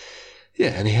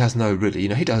he has no really,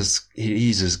 he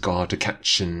uses guard to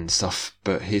catch and stuff,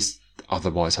 but his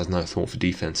otherwise has no thought for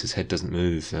defense. His head doesn't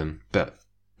move. But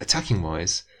attacking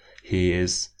wise, he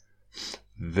is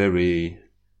very.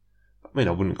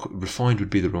 Refined would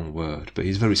be the wrong word, but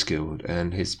he's very skilled,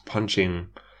 and his punching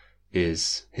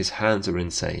his hands are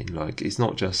insane. Like, it's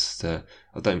not just. I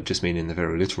don't just mean in the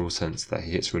very literal sense that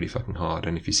he hits really fucking hard.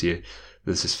 And if you see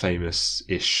there's this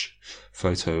famous-ish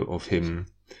photo of him,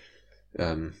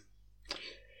 doing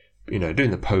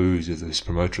the pose with his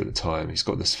promoter at the time. He's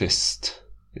got this fist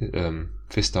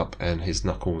up, and his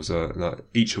knuckles are like,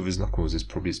 each of his knuckles is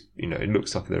probably, it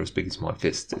looks like they're as big as my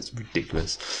fist. It's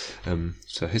ridiculous.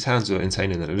 So his hands are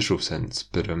insane in the literal sense,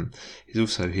 but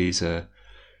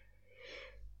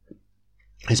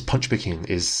his punch picking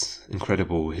is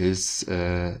incredible. His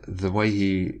the way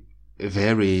he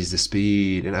varies the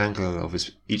speed and angle of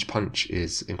each punch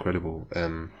is incredible.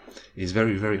 He's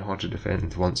very, very hard to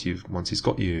defend once he's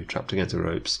got you trapped against the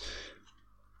ropes.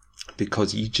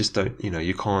 Because you just don't,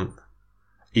 you can't,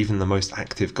 even the most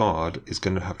active guard is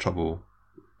going to have trouble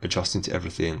adjusting to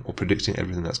everything or predicting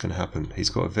everything that's going to happen. He's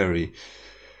got a very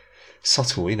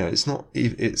subtle, it's not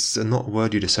a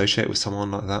word you'd associate with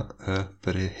someone like that,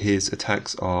 but his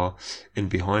attacks are, in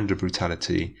behind the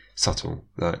brutality, subtle.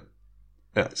 Like,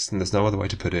 there's no other way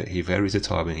to put it. He varies the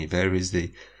timing, he varies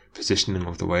the positioning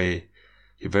of the way,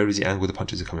 he varies the angle the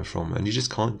punches are coming from, and you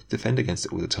just can't defend against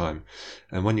it all the time.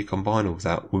 And when you combine all of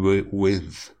that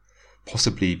with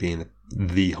possibly being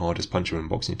the hardest puncher in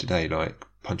boxing today, like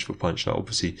punch for punch, like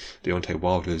obviously Deontay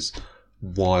Wilder's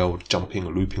wild, jumping,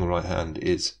 looping right hand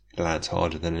lands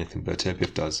harder than anything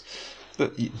Beterbiev does.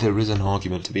 But there is an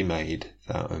argument to be made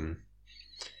that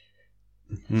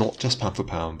not just pound for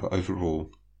pound, but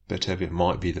overall, Beterbiev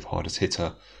might be the hardest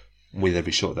hitter with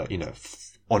every shot that,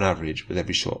 on average with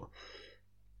every shot.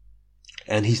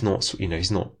 And he's not,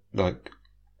 he's not like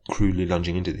cruelly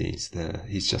lunging into these.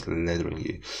 He's just leathering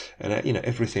you. And,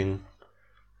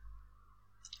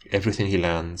 everything he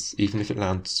lands, even if it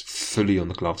lands fully on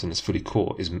the gloves and is fully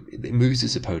caught, it moves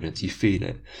his opponents. You feel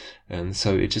it. And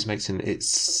so it just makes him,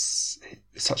 it's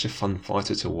such a fun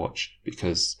fighter to watch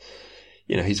because,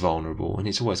 he's vulnerable and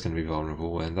he's always going to be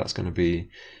vulnerable. And that's going to be,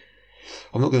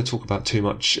 I'm not going to talk about too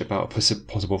much about a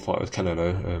possible fight with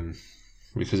Canelo,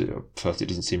 because first, it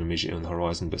doesn't seem immediately on the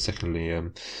horizon, but secondly,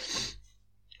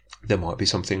 there might be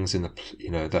some things in the,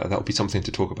 that would be something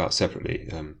to talk about separately.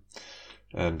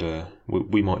 And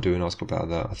we might do an article about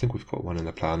that. I think we've got one in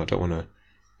the plan. I don't want to,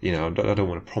 I don't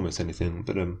want to promise anything,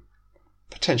 but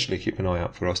potentially keep an eye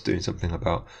out for us doing something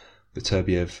about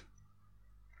Beterbiev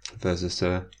versus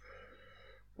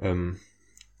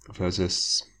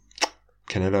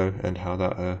Canelo and how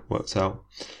that works out.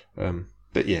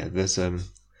 But yeah, there's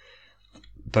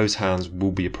those hands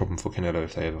will be a problem for Canelo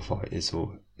if they ever fight. Is what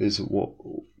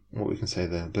we can say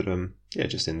there. But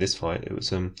just in this fight, it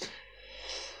was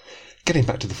getting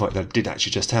back to the fight that did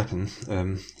actually just happen.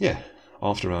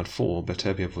 After round 4,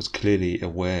 Beterbiev was clearly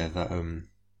aware that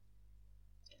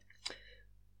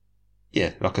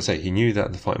like I say, he knew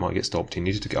that the fight might get stopped. He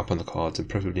needed to get up on the cards and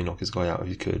preferably knock his guy out if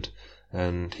he could.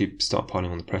 And he started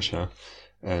piling on the pressure.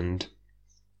 And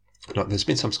there's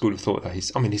been some school of thought that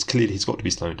he's got to be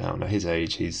slowing down. At his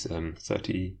age, he's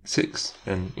 36,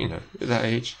 and at that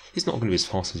age, he's not going to be as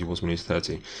fast as he was when he was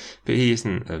 30. But he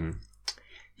isn't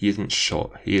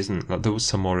shot. He isn't like there was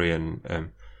some worry, and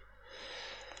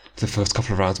the first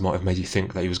couple of rounds might have made you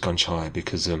think that he was gun shy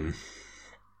because he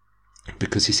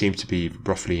seemed to be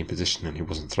roughly in position and he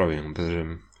wasn't throwing.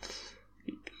 But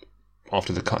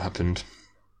after the cut happened,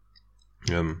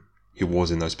 he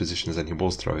was in those positions and he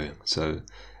was throwing. So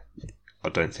I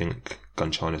don't think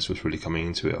gun shyness was really coming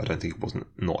into it. I don't think he wasn't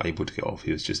not able to get off.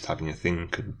 He was just having a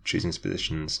think and choosing his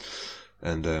positions,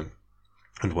 and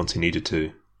once he needed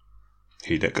to,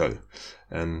 he let go.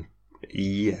 And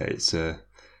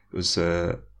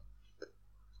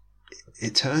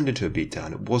it turned into a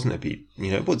beatdown. It wasn't a beat,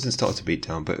 it wasn't start to beat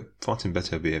down, but fighting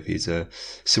Beterbiev, he's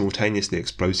simultaneously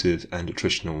explosive and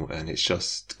attritional, and it's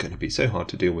just going to be so hard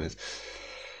to deal with.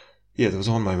 Yeah, there was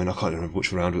one moment, I can't remember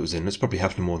which round it was in. It's probably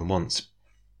happened more than once.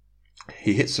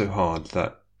 He hit so hard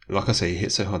that, like I say,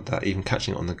 even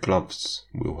catching it on the gloves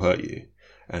will hurt you.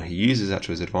 And he uses that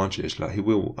to his advantage. Like, he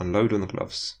will unload on the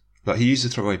gloves. Like, he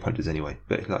uses throwaway punches anyway.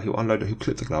 But like, he'll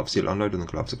clip the gloves, he'll unload on the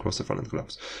gloves across the front of the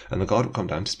gloves. And the guard will come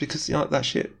down just because, that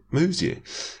shit moves you.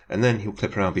 And then he'll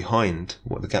clip around behind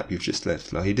the gap you've just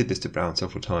left. Like, he did this to Brown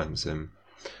several times.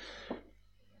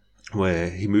 Where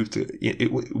he moved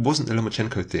it wasn't the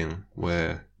Lomachenko thing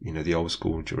where, the old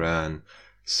school Duran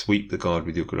sweep the guard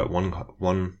with your, like,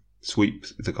 one sweep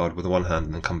the guard with the one hand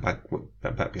and then come back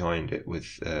behind it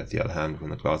with the other hand when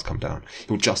the guards come down.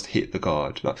 He'll just hit the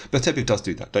guard. Like, Beterbiev does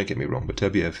do that, don't get me wrong.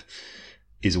 Beterbiev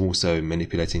is also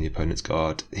manipulating the opponent's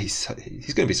guard. He's going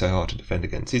to be so hard to defend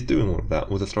against. He's doing all of that,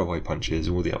 all the throwaway punches,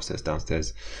 all the upstairs,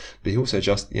 downstairs. But he also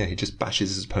he just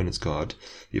bashes his opponent's guard.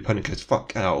 The opponent goes,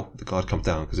 fuck, ow. The guard comes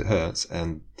down because it hurts,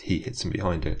 and he hits him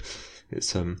behind it.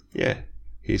 It's,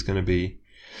 he's going to be,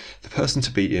 the person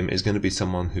to beat him is going to be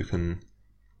someone who can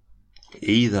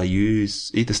either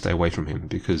stay away from him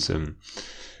because,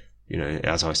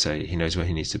 as I say, he knows where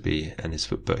he needs to be, and his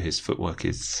footwork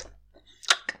is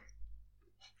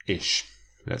ish,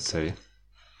 let's say,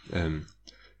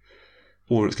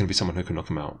 or it's going to be someone who can knock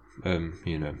him out.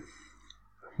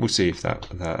 We'll see if that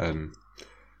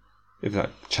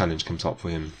challenge comes up for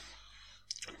him.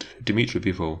 Dmitry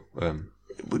Bivol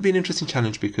would be an interesting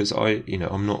challenge because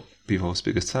I'm not Bivol's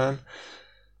biggest fan.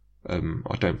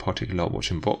 I don't particularly like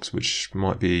watching box, which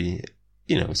might be,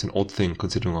 it's an odd thing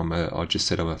considering I just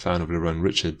said I'm a fan of Lerone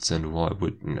Richards, and why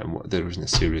would there isn't a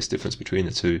serious difference between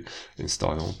the two in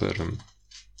style, but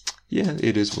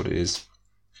it is what it is.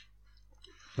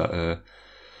 But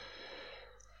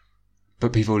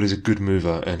Bivol is a good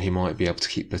mover, and he might be able to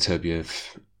keep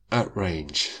Beterbiev at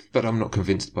range. But I'm not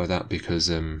convinced by that because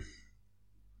I'm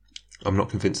not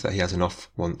convinced that he has enough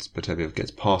once Beterbiev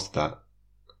gets past that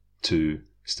to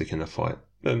stick in the fight.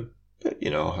 But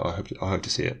I hope to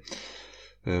see it.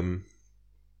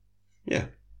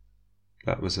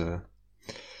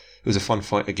 It was a fun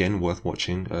fight again, worth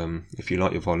watching. If you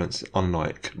like your violence,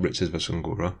 unlike Richards versus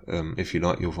Ngora, if you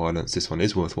like your violence, this one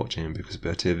is worth watching because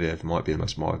Beterbiev might be the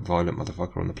most violent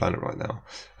motherfucker on the planet right now.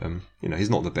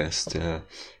 He's not the best.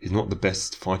 He's not the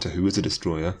best fighter who is a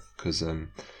destroyer because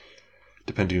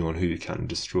depending on who you can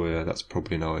destroy, that's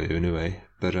probably Naoya Inoue.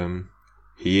 But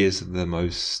he is the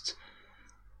most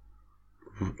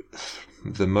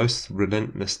the most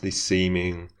relentlessly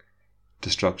seeming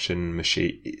destruction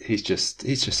machine. He's just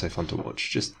so fun to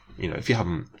watch. Just, if you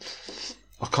haven't,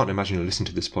 I can't imagine you listen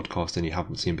to this podcast and you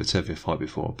haven't seen Beterbiev fight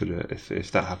before. But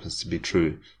if that happens to be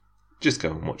true, just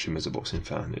go and watch him as a boxing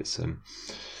fan. It's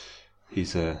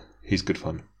he's good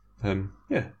fun.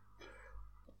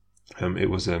 It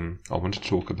was I wanted to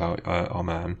talk about our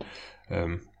man,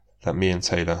 that me and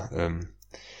Taylor,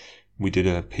 we did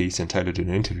a piece and Taylor did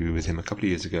an interview with him a couple of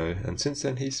years ago, and since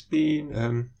then he's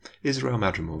been Israel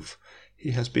Madrimov. He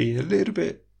has been a little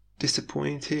bit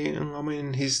disappointing. I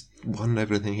mean, he's won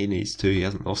everything he needs to. He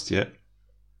hasn't lost yet,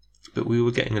 but we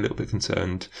were getting a little bit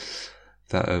concerned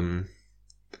that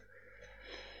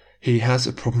he has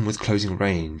a problem with closing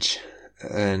range,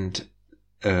 and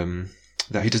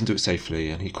that he doesn't do it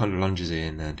safely, and he kind of lunges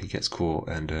in and he gets caught,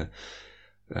 and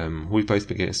we've both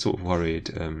been getting sort of worried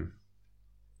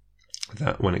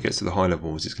that when it gets to the high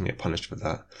levels, he's going to get punished for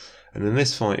that. And in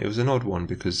this fight, it was an odd one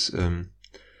because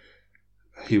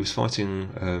he was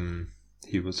fighting an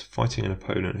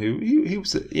opponent who he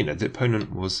was, the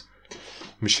opponent was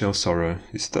Michel Soro.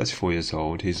 He's 34 years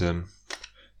old. He's another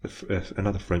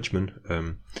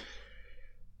Frenchman.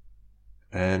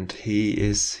 And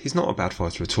he's not a bad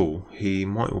fighter at all. He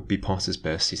might be past his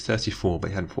best. He's 34, but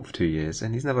he hadn't fought for 2 years,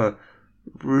 and he's never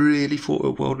really fought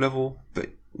at world level.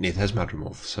 But neither has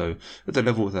Madrimov. So at the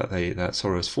level that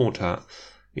Soro's fought at,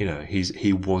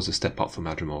 he was a step up for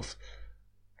Madrimov.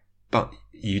 But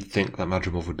you'd think that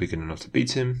Madrimov would be good enough to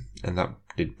beat him, and that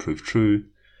did prove true,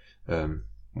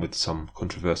 with some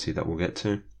controversy that we'll get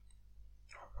to.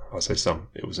 I say some.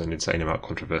 It was an insane amount of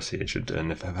controversy. It should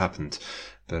never have happened.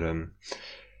 But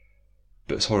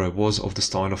Soro was of the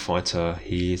style of fighter.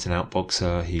 He is an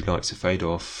outboxer. He likes to fade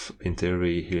off. In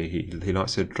theory, he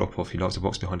likes to drop off. He likes to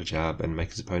box behind a jab and make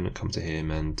his opponent come to him.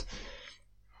 And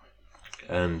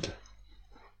that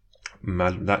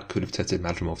could have tested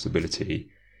Madrimov's ability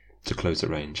to close the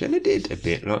range, and it did a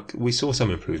bit. Like, we saw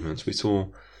some improvements.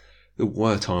 There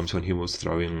were times when he was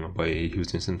throwing away. He was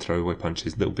doing some throwaway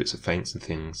punches, little bits of feints and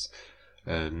things.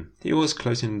 He was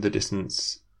closing the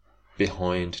distance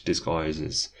behind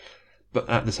disguises, but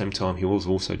at the same time, he was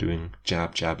also doing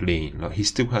jab, jab, lean. Like, he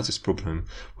still has this problem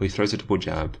where he throws a double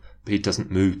jab, but he doesn't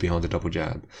move behind the double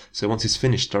jab. So once he's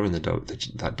finished throwing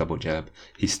that double jab,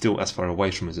 he's still as far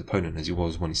away from his opponent as he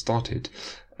was when he started,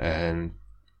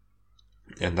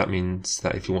 and that means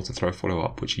that if he wants to throw a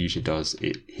follow-up, which he usually does,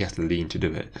 he has to lean to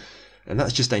do it. And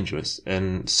that's just dangerous.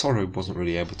 And Soro wasn't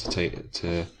really able to take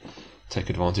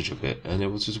advantage of it. And it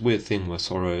was this weird thing where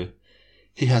Soro,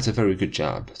 he has a very good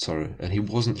jab, Soro, and he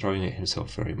wasn't throwing it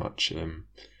himself very much,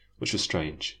 which was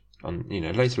strange. And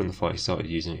later in the fight, he started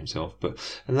using it himself,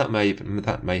 and that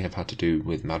may have had to do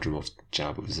with Madrimov's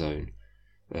jab of his own,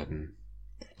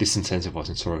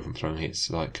 disincentivizing Soro from throwing hits.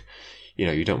 Like,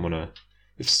 you don't want to.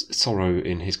 If Soro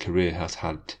in his career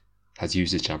has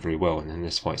used his jab very well, and in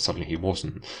this fight suddenly he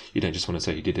wasn't, you don't just want to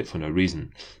say he did it for no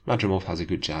reason. Madrimov has a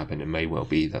good jab, and it may well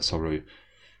be that Soro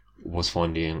was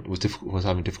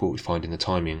having difficulty finding the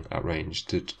timing at range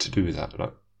to do that.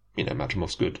 Like,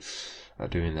 Madrimov's good at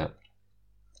doing that,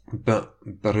 but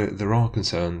there are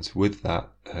concerns with that.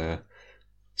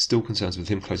 Still concerns with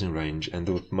him closing range, and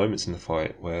there were moments in the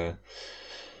fight where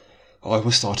I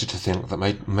was started to think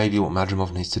that maybe what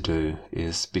Madrimov needs to do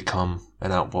is become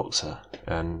an outboxer.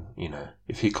 And,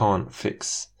 if he can't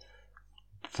fix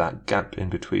that gap in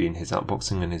between his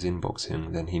outboxing and his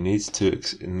inboxing, then he needs to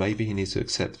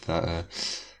accept that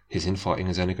his infighting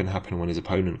is only going to happen when his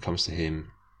opponent comes to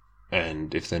him.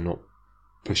 And if they're not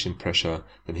pushing pressure,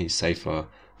 then he's safer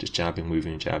just jabbing,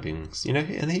 moving, jabbing.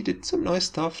 And he did some nice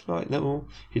stuff, like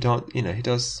he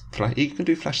can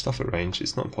do flash stuff at range.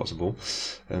 It's not impossible.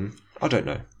 I don't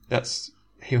know.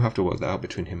 He'll have to work that out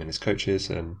between him and his coaches.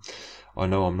 And I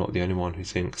know I'm not the only one who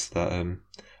thinks that. I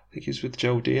think he's with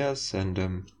Joel Diaz,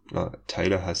 and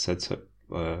Taylor has said so.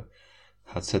 On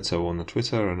the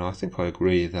Twitter, and I think I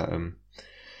agree that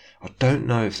I don't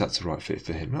know if that's the right fit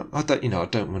for him. I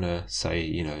don't want to say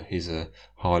he's a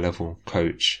high level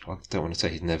coach. I don't want to say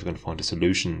he's never going to find a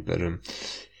solution, but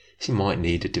he might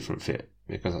need a different fit,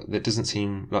 because it doesn't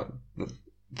seem like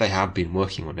they have been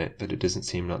working on it, but it doesn't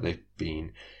seem like they've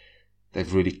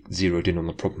really zeroed in on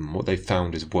the problem. What they've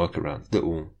found is workarounds,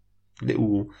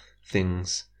 little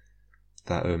things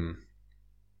that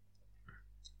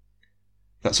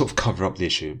sort of cover up the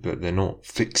issue, but they're not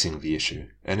fixing the issue.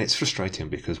 And it's frustrating,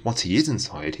 because once he is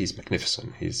inside, he's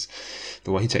magnificent.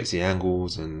 The way he takes the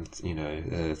angles, and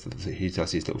he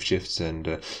does these little shifts,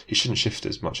 and he shouldn't shift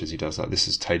as much as he does. Like, this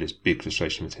is Taylor's big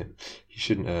frustration with him. He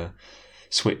shouldn't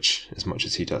switch as much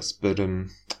as he does. But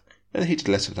and he did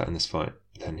less of that in this fight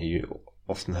than he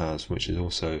often has, which is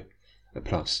also a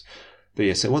plus. But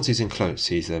yeah, so once he's in close,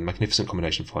 he's a magnificent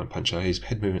combination fighting puncher. His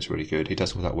head movement's really good. He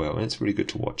does all that well, and it's really good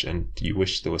to watch. And you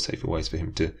wish there were safer ways for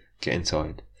him to get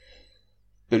inside.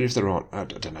 But if there aren't, I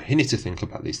don't know. He needs to think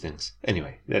about these things.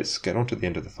 Anyway, let's get on to the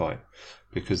end of the fight,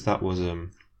 because that was,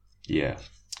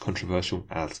 controversial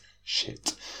as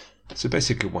shit. So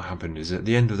basically what happened is at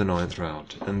the end of the 9th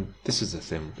round, and this is the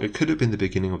thing, it could have been the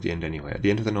beginning of the end anyway. At the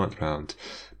end of the 9th round,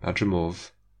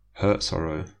 Madrimov hurt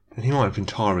Soro, and he might have been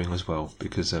tiring as well,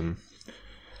 because the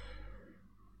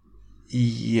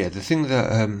thing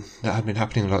that had been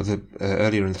happening like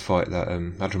earlier in the fight, that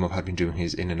Madrimov had been doing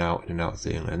his in and out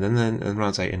thing, and then in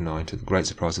rounds 8 and 9, to the great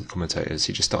surprise of the commentators,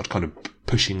 he just started kind of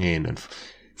pushing in and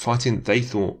fighting. They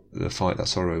thought the fight that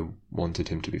Soro wanted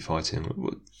him to be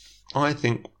fighting. I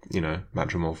think,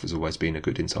 Madrimov has always been a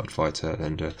good inside fighter,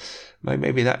 and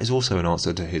maybe that is also an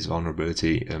answer to his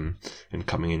vulnerability in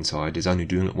coming inside. He's only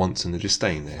doing it once and they're just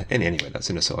staying there. Anyway, that's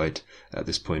an aside at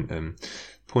this point.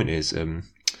 Point is,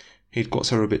 he'd got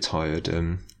Soro a bit tired.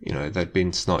 They'd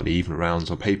been slightly even rounds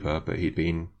on paper, but he'd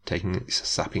been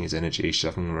sapping his energy,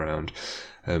 shoving him around.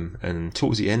 And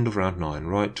towards the end of round 9,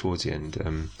 right towards the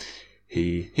end,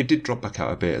 he did drop back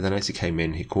out a bit, and then as he came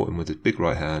in, he caught him with his big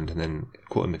right hand, and then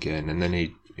caught him again, and then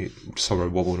Soro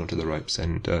wobbled onto the ropes,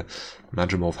 and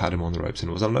Madrimov had him on the ropes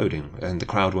and was unloading, and the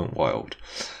crowd went wild.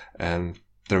 And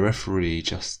the referee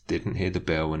just didn't hear the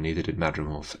bell, and neither did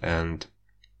Madrimov, and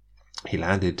he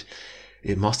landed,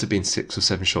 it must have been 6 or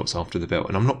 7 shots after the bell,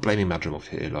 and I'm not blaming Madrimov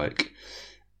here,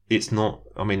 it's not,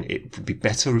 it would be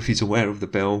better if he's aware of the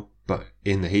bell, but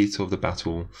in the heat of the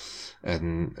battle,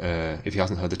 and if he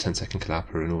hasn't heard the 10-second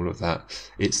clapper and all of that,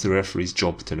 it's the referee's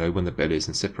job to know when the bell is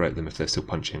and separate them if they're still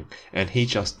punching, and he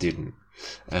just didn't.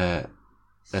 And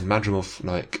Madrimov,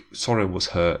 Soro was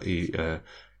hurt, he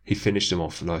finished him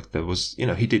off, there was,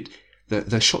 he did,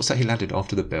 the shots that he landed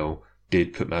after the bell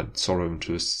did put Soro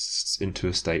into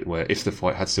a state where if the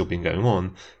fight had still been going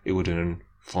on, it would have been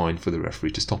fine for the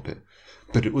referee to stop it.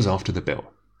 But it was after the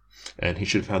bell, and he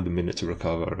should have had the minute to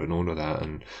recover and all of that.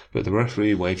 But the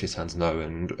referee waved his hands no,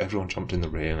 and everyone jumped in the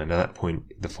ring, and at that point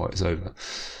the fight is over.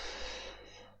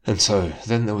 And so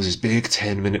then there was this big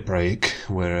 10-minute break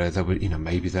where they would,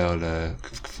 maybe they'll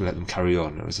let them carry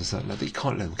on. It was just like, no, you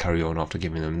can't let them carry on after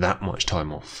giving them that much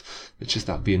time off. It's just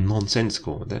that being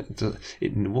nonsensical.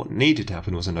 What needed to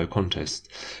happen was a no contest.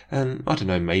 And I don't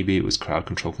know, maybe it was crowd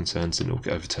control concerns and it'll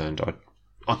get overturned.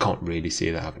 I can't really see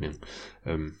that happening.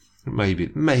 Maybe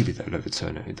they'll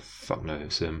overturn it. Who the fuck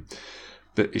knows?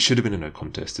 But it should have been a no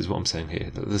contest, is what I'm saying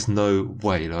here. There's no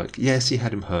way. Yes, he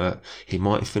had him hurt. He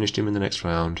might have finished him in the next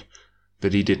round,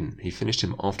 but he didn't. He finished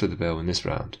him after the bell in this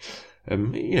round.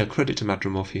 Credit to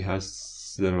Madrimov. He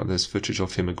has there's footage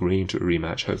of him agreeing to a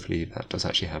rematch. Hopefully that does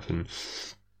actually happen.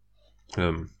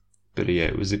 But yeah,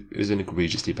 it was an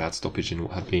egregiously bad stoppage in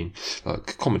what had been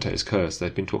commentators cursed.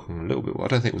 They'd been talking a little bit. Well, I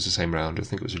don't think it was the same round. I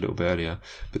think it was a little bit earlier.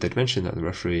 But they'd mentioned that the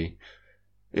referee.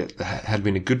 It had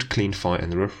been a good, clean fight, and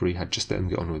the referee had just let them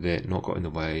get on with it, not got in the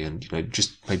way, and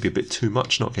just maybe a bit too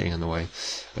much not getting in the way.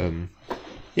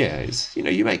 It's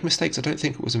you make mistakes. I don't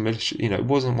think it was a military. It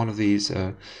wasn't one of these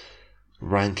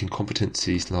rank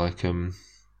incompetencies like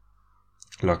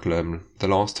the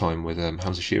last time with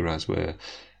Hamza Shiraz, where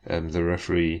the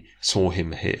referee saw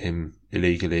him hit him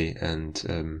illegally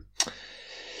and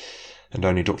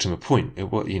only docked him a point.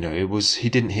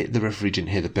 The referee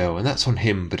didn't hear the bell, and that's on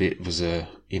him. But it was a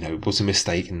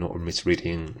mistake and not a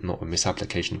misreading, not a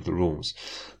misapplication of the rules.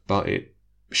 But it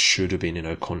should have been a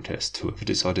no contest. Whoever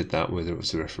decided that, whether it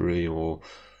was the referee or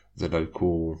the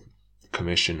local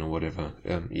commission or whatever,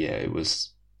 it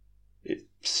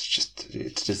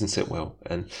doesn't sit well.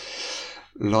 And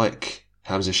like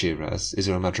Hamza Shiraz,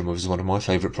 Israel Madrimov is one of my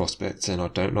favourite prospects, and I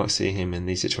don't like seeing him in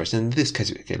these situations. In this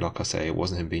case, like I say, it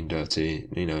wasn't him being dirty.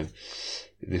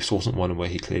 This wasn't one where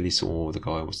he clearly saw the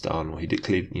guy was done, or he did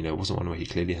clearly, it wasn't one where he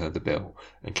clearly heard the bell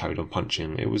and carried on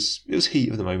punching. It was heat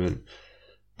of the moment,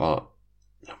 but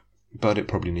it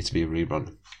probably needs to be a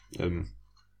rerun.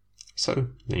 So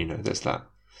there's that.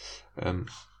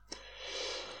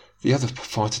 The other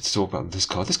fighter to talk about this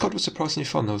card was surprisingly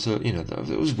fun. There was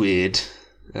it was weird.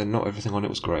 And not everything on it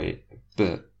was great,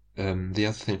 but the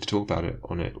other thing to talk about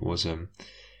on it was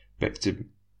Beterbiev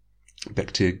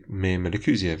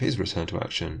Melikuziev, his return to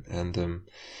action, and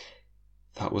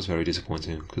that was very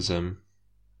disappointing because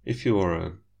if you're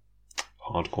a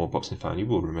hardcore boxing fan, you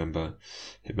will remember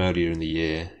him earlier in the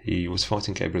year. He was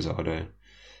fighting Gabe Rosado,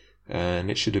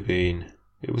 and it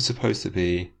was supposed to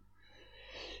be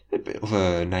a bit of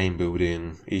a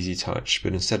name-building, easy touch,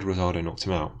 but instead Rosado knocked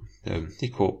him out. He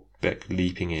caught Beck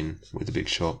leaping in with a big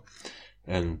shot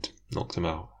and knocked him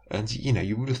out. And,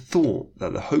 you would have thought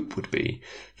that the hope would be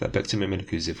that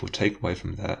Beterbiev would take away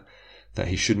from that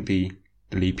he shouldn't be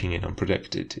leaping in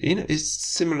unprotected. It's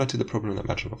similar to the problem that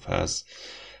Madrimov has.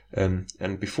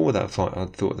 And before that fight, I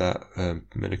thought that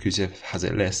Beterbiev has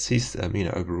it less. He's,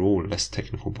 overall less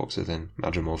technical boxer than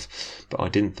Madrimov, but I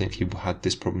didn't think he had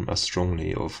this problem as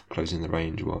strongly of closing the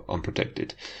range or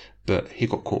unprotected. But he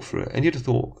got caught for it, and you'd have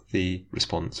thought the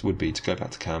response would be to go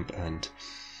back to camp and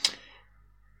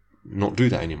not do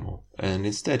that anymore. And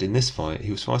instead, in this fight,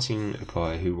 he was fighting a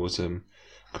guy who was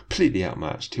completely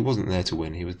outmatched. He wasn't there to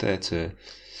win. He was there to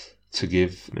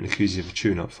give Beterbiev a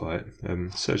tune-up fight.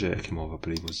 Sergey Ekimov, I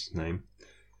believe was his name.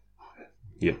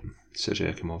 Yeah,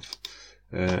 Sergey Ekimov.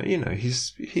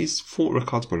 He's fought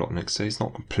Rikard Bolotnik, so he's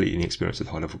not completely inexperienced with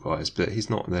high-level guys, but he's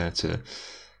not there to...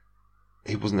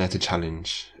 He wasn't there to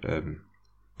challenge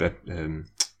Beck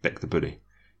the Bully.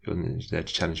 He wasn't there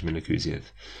to challenge Beterbiev.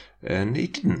 And he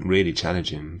didn't really challenge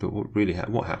him, but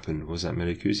what happened was that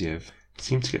Beterbiev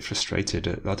seemed to get frustrated.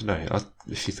 I don't know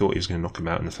if he thought he was going to knock him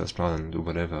out in the first round or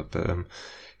whatever, but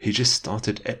he just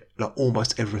started,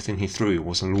 almost everything he threw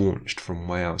was launched from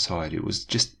way outside. It was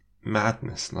just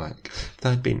madness.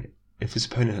 If his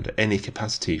opponent had any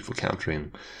capacity for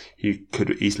countering, he could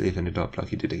easily have ended up like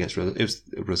he did against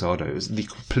Rosado. It was the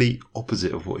complete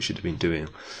opposite of what he should have been doing.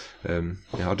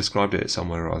 I described it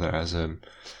somewhere or other as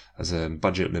a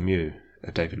budget Lemieux,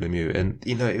 David Lemieux, and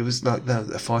it was like that.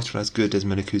 A fighter as good as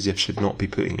Beterbiev should not be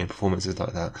putting in performances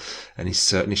like that, and he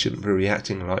certainly shouldn't be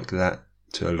reacting like that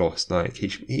to a loss. Like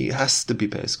he has to be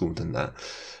better schooled than that,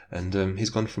 and he's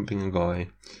gone from being a guy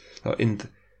in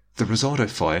the Rosado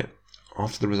fight.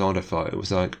 After the Rosado fight, it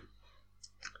was like,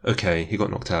 okay, he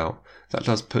got knocked out. That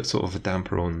does put sort of a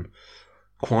damper on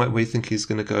quite where you think he's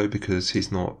going to go, because he's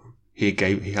not. He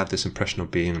had this impression of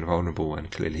being invulnerable,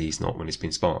 and clearly he's not when he's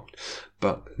been sparked.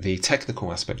 But the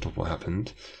technical aspect of what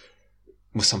happened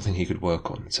was something he could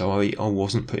work on. So I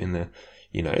wasn't putting the,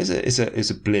 it's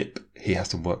a blip. He has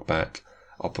to work back.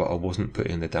 But I wasn't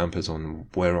putting the dampers on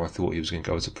where I thought he was going to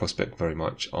go as a prospect very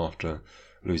much after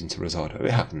losing to Rosado. It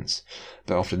happens.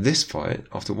 But after this fight,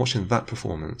 after watching that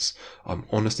performance, I'm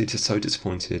honestly just so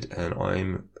disappointed,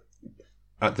 and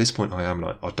at this point I am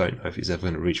like, I don't know if he's ever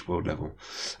going to reach world level.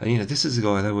 And this is a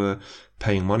guy they were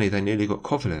paying money. They nearly got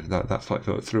Kovalev. That fight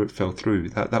fell through.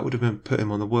 That would have put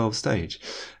him on the world stage.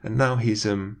 And now he's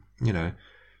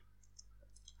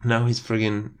now he's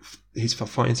fighting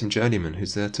some journeyman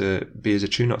who's there to be as a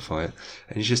tune-up fight,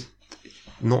 and he's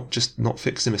not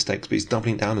fixing mistakes, but he's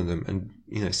doubling down on them, and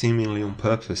seemingly on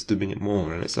purpose doing it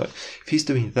more. And it's like, if he's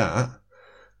doing that,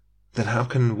 then how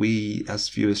can we as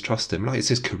viewers trust him? Like, it's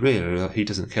his career. He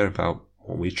doesn't care about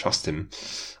what we trust him.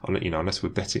 Unless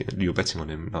you're betting on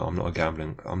him. No, I'm not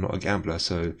a gambler,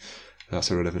 so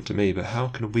that's irrelevant to me. But how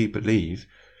can we believe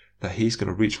that he's going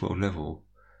to reach world level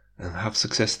and have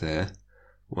success there,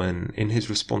 when in his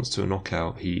response to a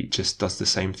knockout, he just does the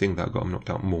same thing that got him knocked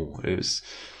out more? It was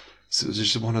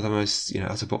just one of the most,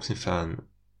 as a boxing fan,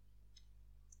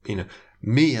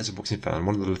 me as a boxing fan,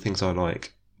 one of the things I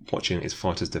like watching is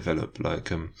fighters develop.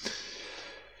 Like,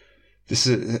 this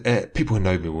is people who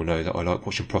know me will know that I like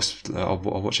watching I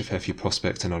watch a fair few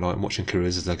prospects, and I like watching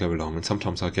careers as they go along. And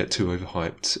sometimes I get too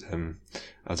overhyped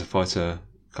as a fighter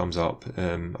comes up.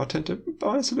 I tend to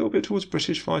bias a little bit towards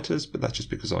British fighters, but that's just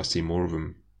because I see more of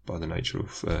them by the nature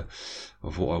of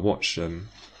what I watch.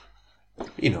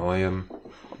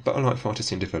 But I like fighters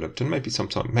being developed, and maybe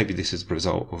this is a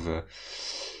result of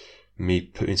me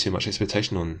putting too much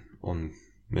expectation on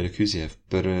Beterbiev.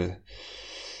 But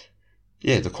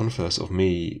the converse of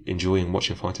me enjoying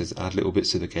watching fighters add little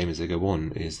bits to the game as they go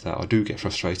on is that I do get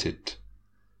frustrated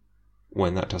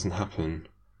when that doesn't happen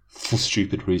for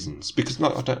stupid reasons. Because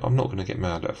I'm not going to get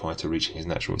mad at a fighter reaching his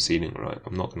natural ceiling, right?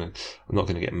 I'm not going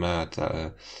to get mad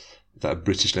that a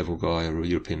British level guy or a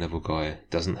European level guy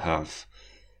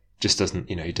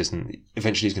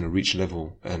eventually he's going to reach a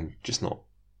level and just not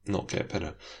get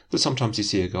better. But sometimes you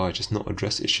see a guy just not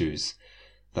address issues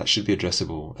that should be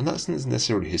addressable, and that's not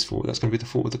necessarily his fault. That's going to be the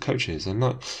fault of the coaches. And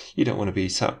I don't want to be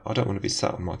sat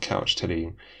on my couch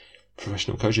telling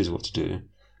professional coaches what to do.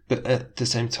 But at the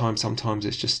same time, sometimes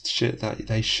it's just shit that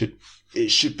it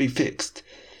should be fixed.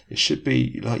 It should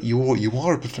be like, you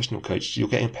are a professional coach. You're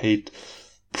getting paid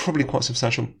probably quite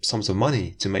substantial sums of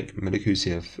money to make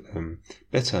Beterbiev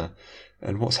better.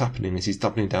 And what's happening is he's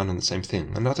doubling down on the same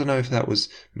thing. And I don't know if that was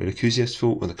Beterbiev's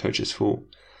fault or the coach's fault,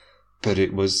 but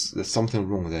there's something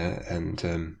wrong there.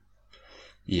 And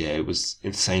it was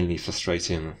insanely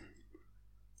frustrating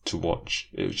to watch.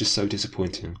 It was just so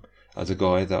disappointing as a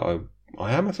guy that I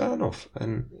I am a fan of.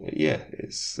 And yeah,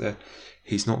 it's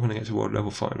he's not going to get to world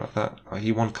level fighting like that.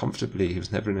 He won comfortably. He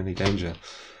was never in any danger.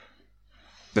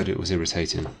 But it was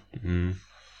irritating.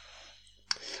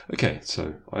 Okay,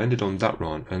 so I ended on that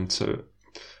rant, and so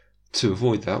to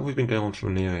avoid that, we've been going on for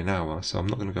nearly an hour, so I'm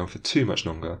not going to go on for too much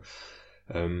longer.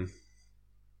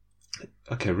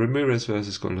 Okay, Ramirez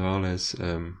versus Gonzalez,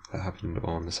 that happened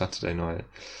on the Saturday night.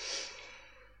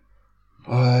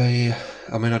 I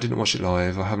mean, I didn't watch it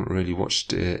live. I haven't really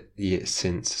watched it yet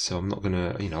since, so I'm not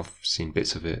gonna, I've seen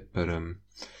bits of it, but I'm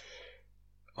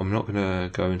not gonna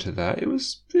go into that. It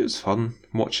was fun.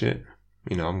 Watch it.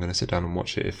 I'm gonna sit down and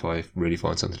watch it. If I really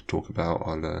find something to talk about,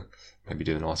 I'll maybe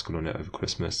do an article on it over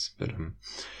Christmas. But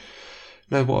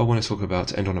no, what I want to talk about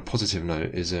to end on a positive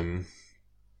note is on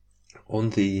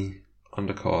the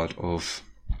undercard of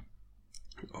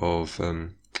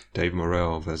Dave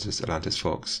Morrell versus Atlantis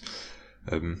Fox.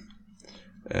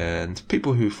 And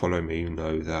people who follow me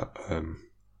know that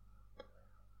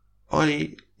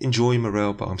I enjoy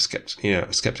Morrell, but I'm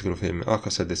skeptical of him. Like I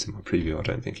said this in my preview, I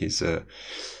don't think he's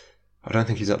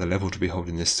at the level to be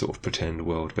holding this sort of pretend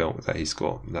world belt that he's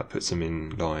got. That puts him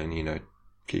in line.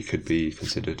 He could be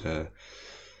considered a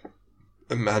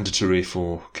mandatory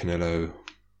for Canelo.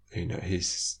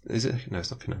 It's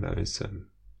not Canelo.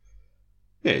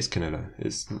 It's Canelo.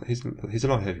 He's a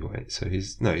light heavyweight, so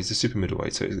he's a super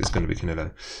middleweight, so it's going to be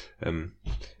Canelo.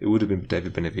 It would have been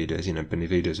David Benavidez.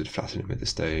 Benavidez would flatten him at the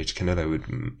stage. Canelo would,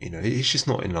 he's just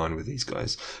not in line with these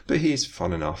guys. But he's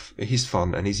fun enough. He's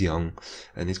fun and he's young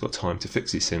and he's got time to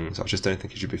fix these things. I just don't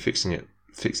think he should be fixing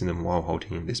them while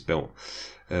holding this belt.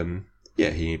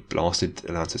 He blasted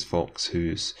Atlantis Fox,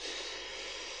 who's,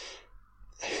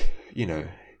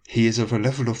 he is of a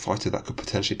level of fighter that could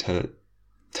potentially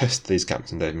test these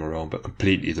Captain Dave Morrell, but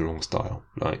completely the wrong style.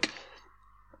 Like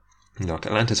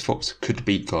Atlantis Fox could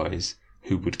beat guys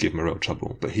who would give Morrell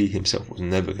trouble, but he himself was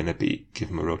never going to give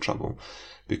Morrell trouble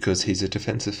because he's a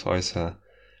defensive fighter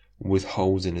with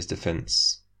holes in his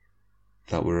defense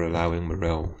that were allowing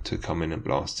Morrell to come in and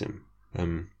blast him.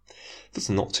 There's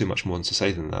not too much more to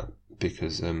say than that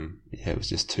because it was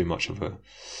just too much of a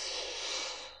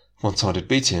one-sided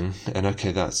beating, and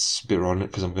okay, that's a bit ironic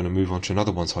because I'm going to move on to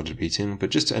another one-sided beating, but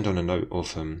just to end on a note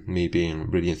of me being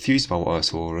really enthused by what I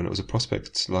saw, and it was a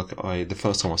prospect. The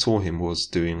first time I saw him was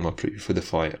doing my preview for the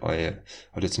fight. I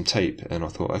did some tape, and I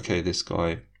thought, okay, this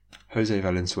guy, Jose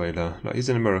Valenzuela, he's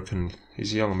a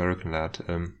young American lad,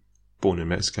 born in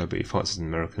Mexico, but he fights as an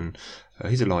American.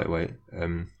 He's a lightweight,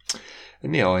 and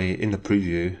in the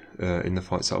preview, in the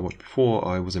fights that I watched before,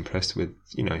 I was impressed with,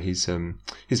 he's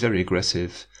very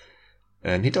aggressive.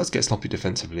 And he does get sloppy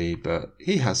defensively, but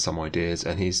he has some ideas,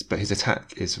 and his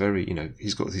attack is very,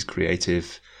 he's got this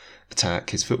creative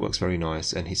attack. His footwork's very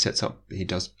nice, and he does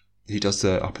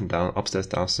the up and down, upstairs,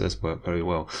 downstairs work very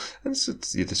well. And so,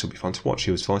 this will be fun to watch.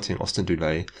 He was fighting Austin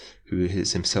Dulay, who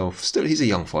is himself he's a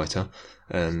young fighter,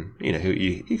 and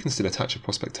you can still attach a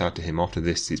prospect tag to him. After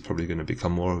this, he's probably going to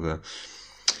become more of a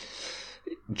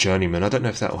journeyman. I don't know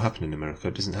if that will happen in America.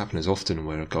 It doesn't happen as often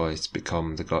where a guy's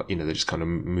become the guy, they just kind of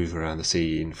move around the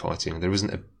scene fighting. There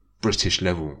isn't a British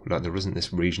level, there isn't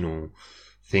this regional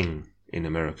thing in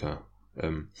America.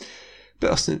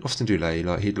 But Austin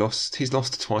Dulay, he's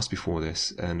lost twice before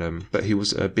this, and but he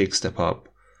was a big step up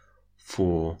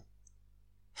from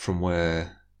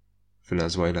where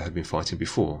Valenzuela had been fighting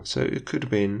before. So it could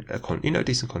have been a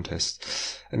decent contest.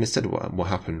 And instead of what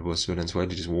happened was Valenzuela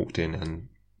just walked in and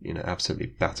absolutely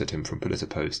battered him from pillar to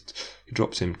post. He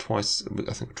dropped him twice,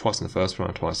 I think twice in the first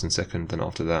round, twice in the second. Then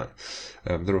after that,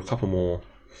 there were a couple more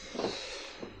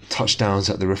touchdowns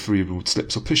that the referee ruled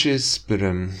slips or pushes, but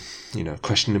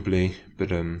questionably.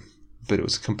 But it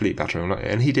was a complete battering.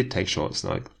 And he did take shots.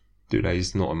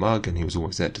 Dulay's not a mug, and he was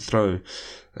always there to throw.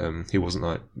 He wasn't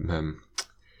like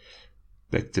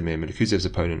Beterbiev Milikuzev's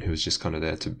opponent, who was just kind of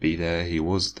there to be there. He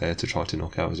was there to try to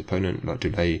knock out his opponent.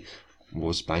 Dulay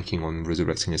was banking on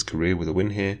resurrecting his career with a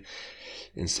win here.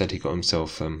 Instead, he got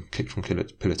himself kicked from pillar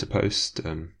to post.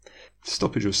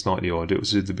 Stoppage was slightly odd. It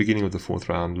was at the beginning of the fourth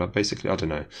round. Basically, I don't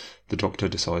know.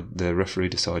 The referee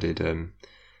decided.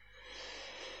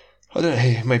 I don't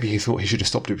know. Maybe he thought he should have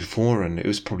stopped it before, and it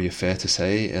was probably fair to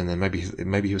say. And then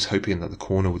maybe he was hoping that the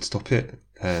corner would stop it.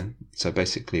 And so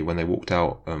basically, when they walked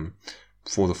out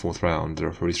for the fourth round, the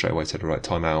referee straight away said, "All right,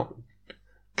 time out.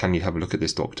 Can you have a look at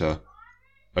this, doctor?"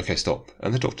 Okay, stop.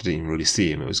 And the doctor didn't even really see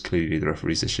him. It was clearly the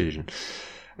referee's decision.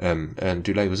 And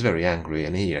Dulay was very angry,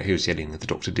 and he was yelling that the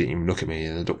doctor didn't even look at me,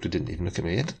 and the doctor didn't even look at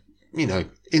me. And,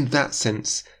 in that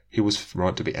sense, he was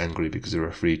right to be angry because the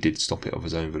referee did stop it of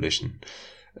his own volition.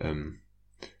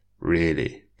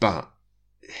 Really. But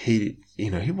he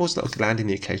was like landing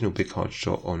the occasional big hard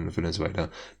shot on Venezuela,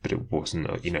 but it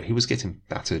wasn't. He was getting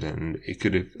battered, and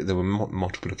there were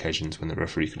multiple occasions when the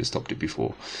referee could have stopped it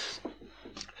before.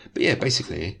 But yeah,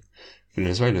 basically,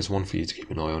 Venezuela is one for you to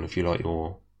keep an eye on if you like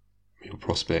your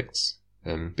prospects,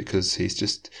 because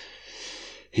he's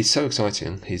so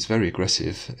exciting. He's very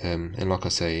aggressive, and like I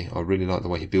say, I really like the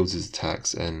way he builds his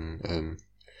attacks, and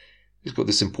he's got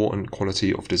this important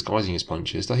quality of disguising his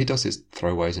punches. Like, he does his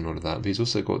throwaways and all of that, but he's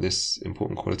also got this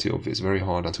important quality of it's very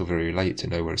hard until very late to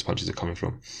know where his punches are coming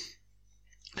from.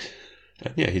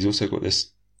 And yeah, he's also got this.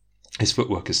 His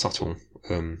footwork is subtle.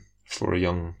 For a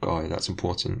young guy, that's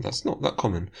important. That's not that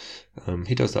common.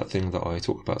 He does that thing that I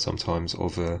talk about sometimes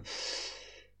of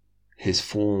his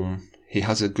form. He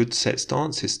has a good set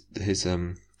stance. His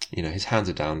hands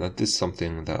are down. That is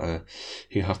something that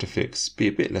you have to fix. Be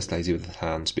a bit less lazy with his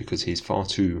hands, because he's far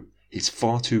too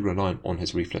reliant on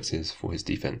his reflexes for his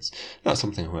defense. That's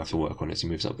something he'll have to work on as he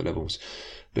moves up the levels.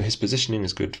 But his positioning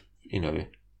is good. To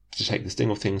take the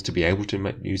sting of things, to be able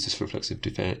to use this reflexive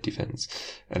defense,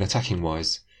 and attacking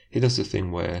wise, he does the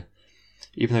thing where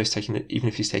even if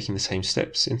he's taking the same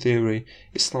steps in theory,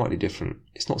 it's slightly different.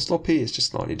 It's not sloppy, it's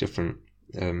just slightly different,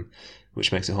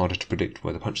 which makes it harder to predict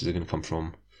where the punches are going to come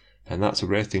from. And that's a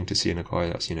rare thing to see in a guy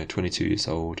that's 22 years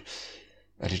old.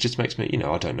 And it just makes me,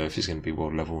 I don't know if he's going to be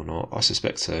world level or not. I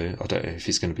suspect so. I don't know if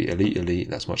he's going to be elite.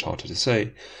 That's much harder to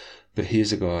say. But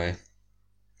here's a guy,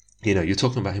 you're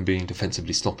talking about him being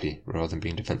defensively sloppy rather than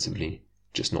being defensively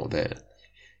just not there.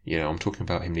 I'm talking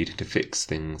about him needing to fix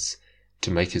things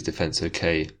to make his defense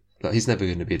okay. Like, he's never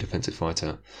going to be a defensive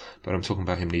fighter, but I'm talking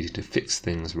about him needing to fix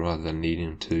things rather than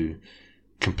needing to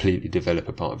completely develop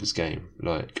a part of his game.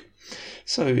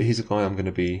 So he's a guy I'm going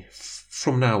to be,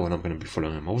 from now on, I'm going to be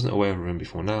following him. I wasn't aware of him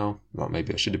before now, like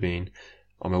maybe I should have been.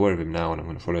 I'm aware of him now, and I'm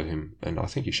going to follow him, and I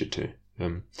think you should too.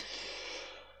 I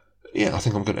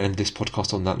think I'm going to end this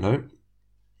podcast on that note.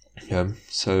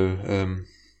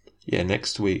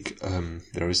 Next week,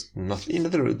 there is nothing.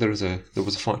 There was a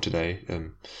fight today.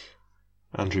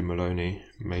 Andrew Maloney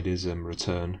made his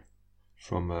return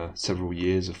from several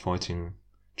years of fighting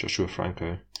Joshua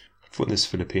Franco. Fought this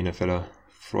Filipino fella,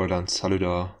 Froilan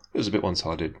Saludar. It was a bit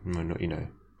one-sided.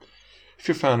 If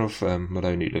you're a fan of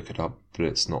Maloney, look it up, but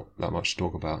it's not that much to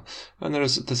talk about. And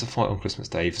there's a fight on Christmas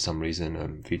Day for some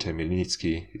reason. Vito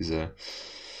Milnitsky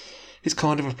he's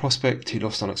kind of a prospect. He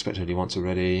lost unexpectedly once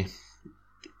already.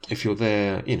 If you're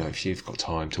there, if you've got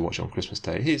time to watch it on Christmas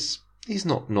Day, he's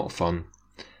not fun.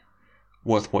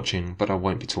 Worth watching, but I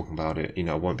won't be talking about it.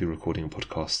 I won't be recording a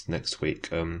podcast next week.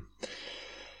 The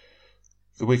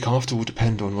week after will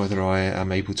depend on whether I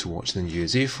am able to watch the New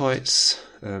Year's Eve fights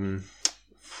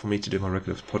for me to do my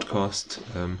regular podcast.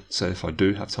 So if I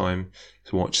do have time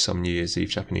to watch some New Year's Eve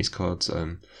Japanese cards,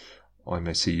 I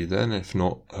may see you then. If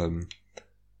not,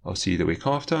 I'll see you the week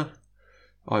after.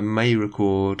 I may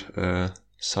record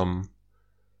some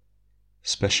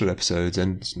special episodes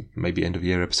and maybe end of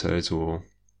year episodes, or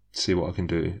see what I can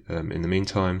do in the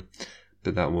meantime,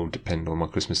 but that will depend on my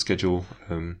Christmas schedule.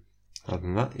 Other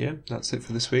than that, that's it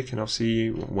for this week, and I'll see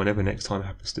you whenever next time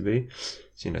happens to be.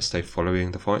 So, stay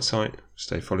following the fight site,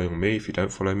 stay following me. If you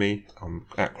don't follow me, I'm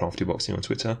at Crafty Boxing on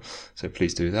Twitter, so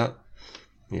please do that.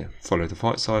 Follow the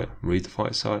fight site, read the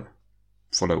fight site,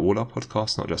 follow all our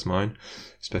podcasts, not just mine,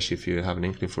 especially if you have an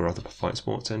inkling for other fight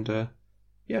sports, and till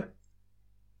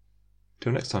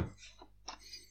next time.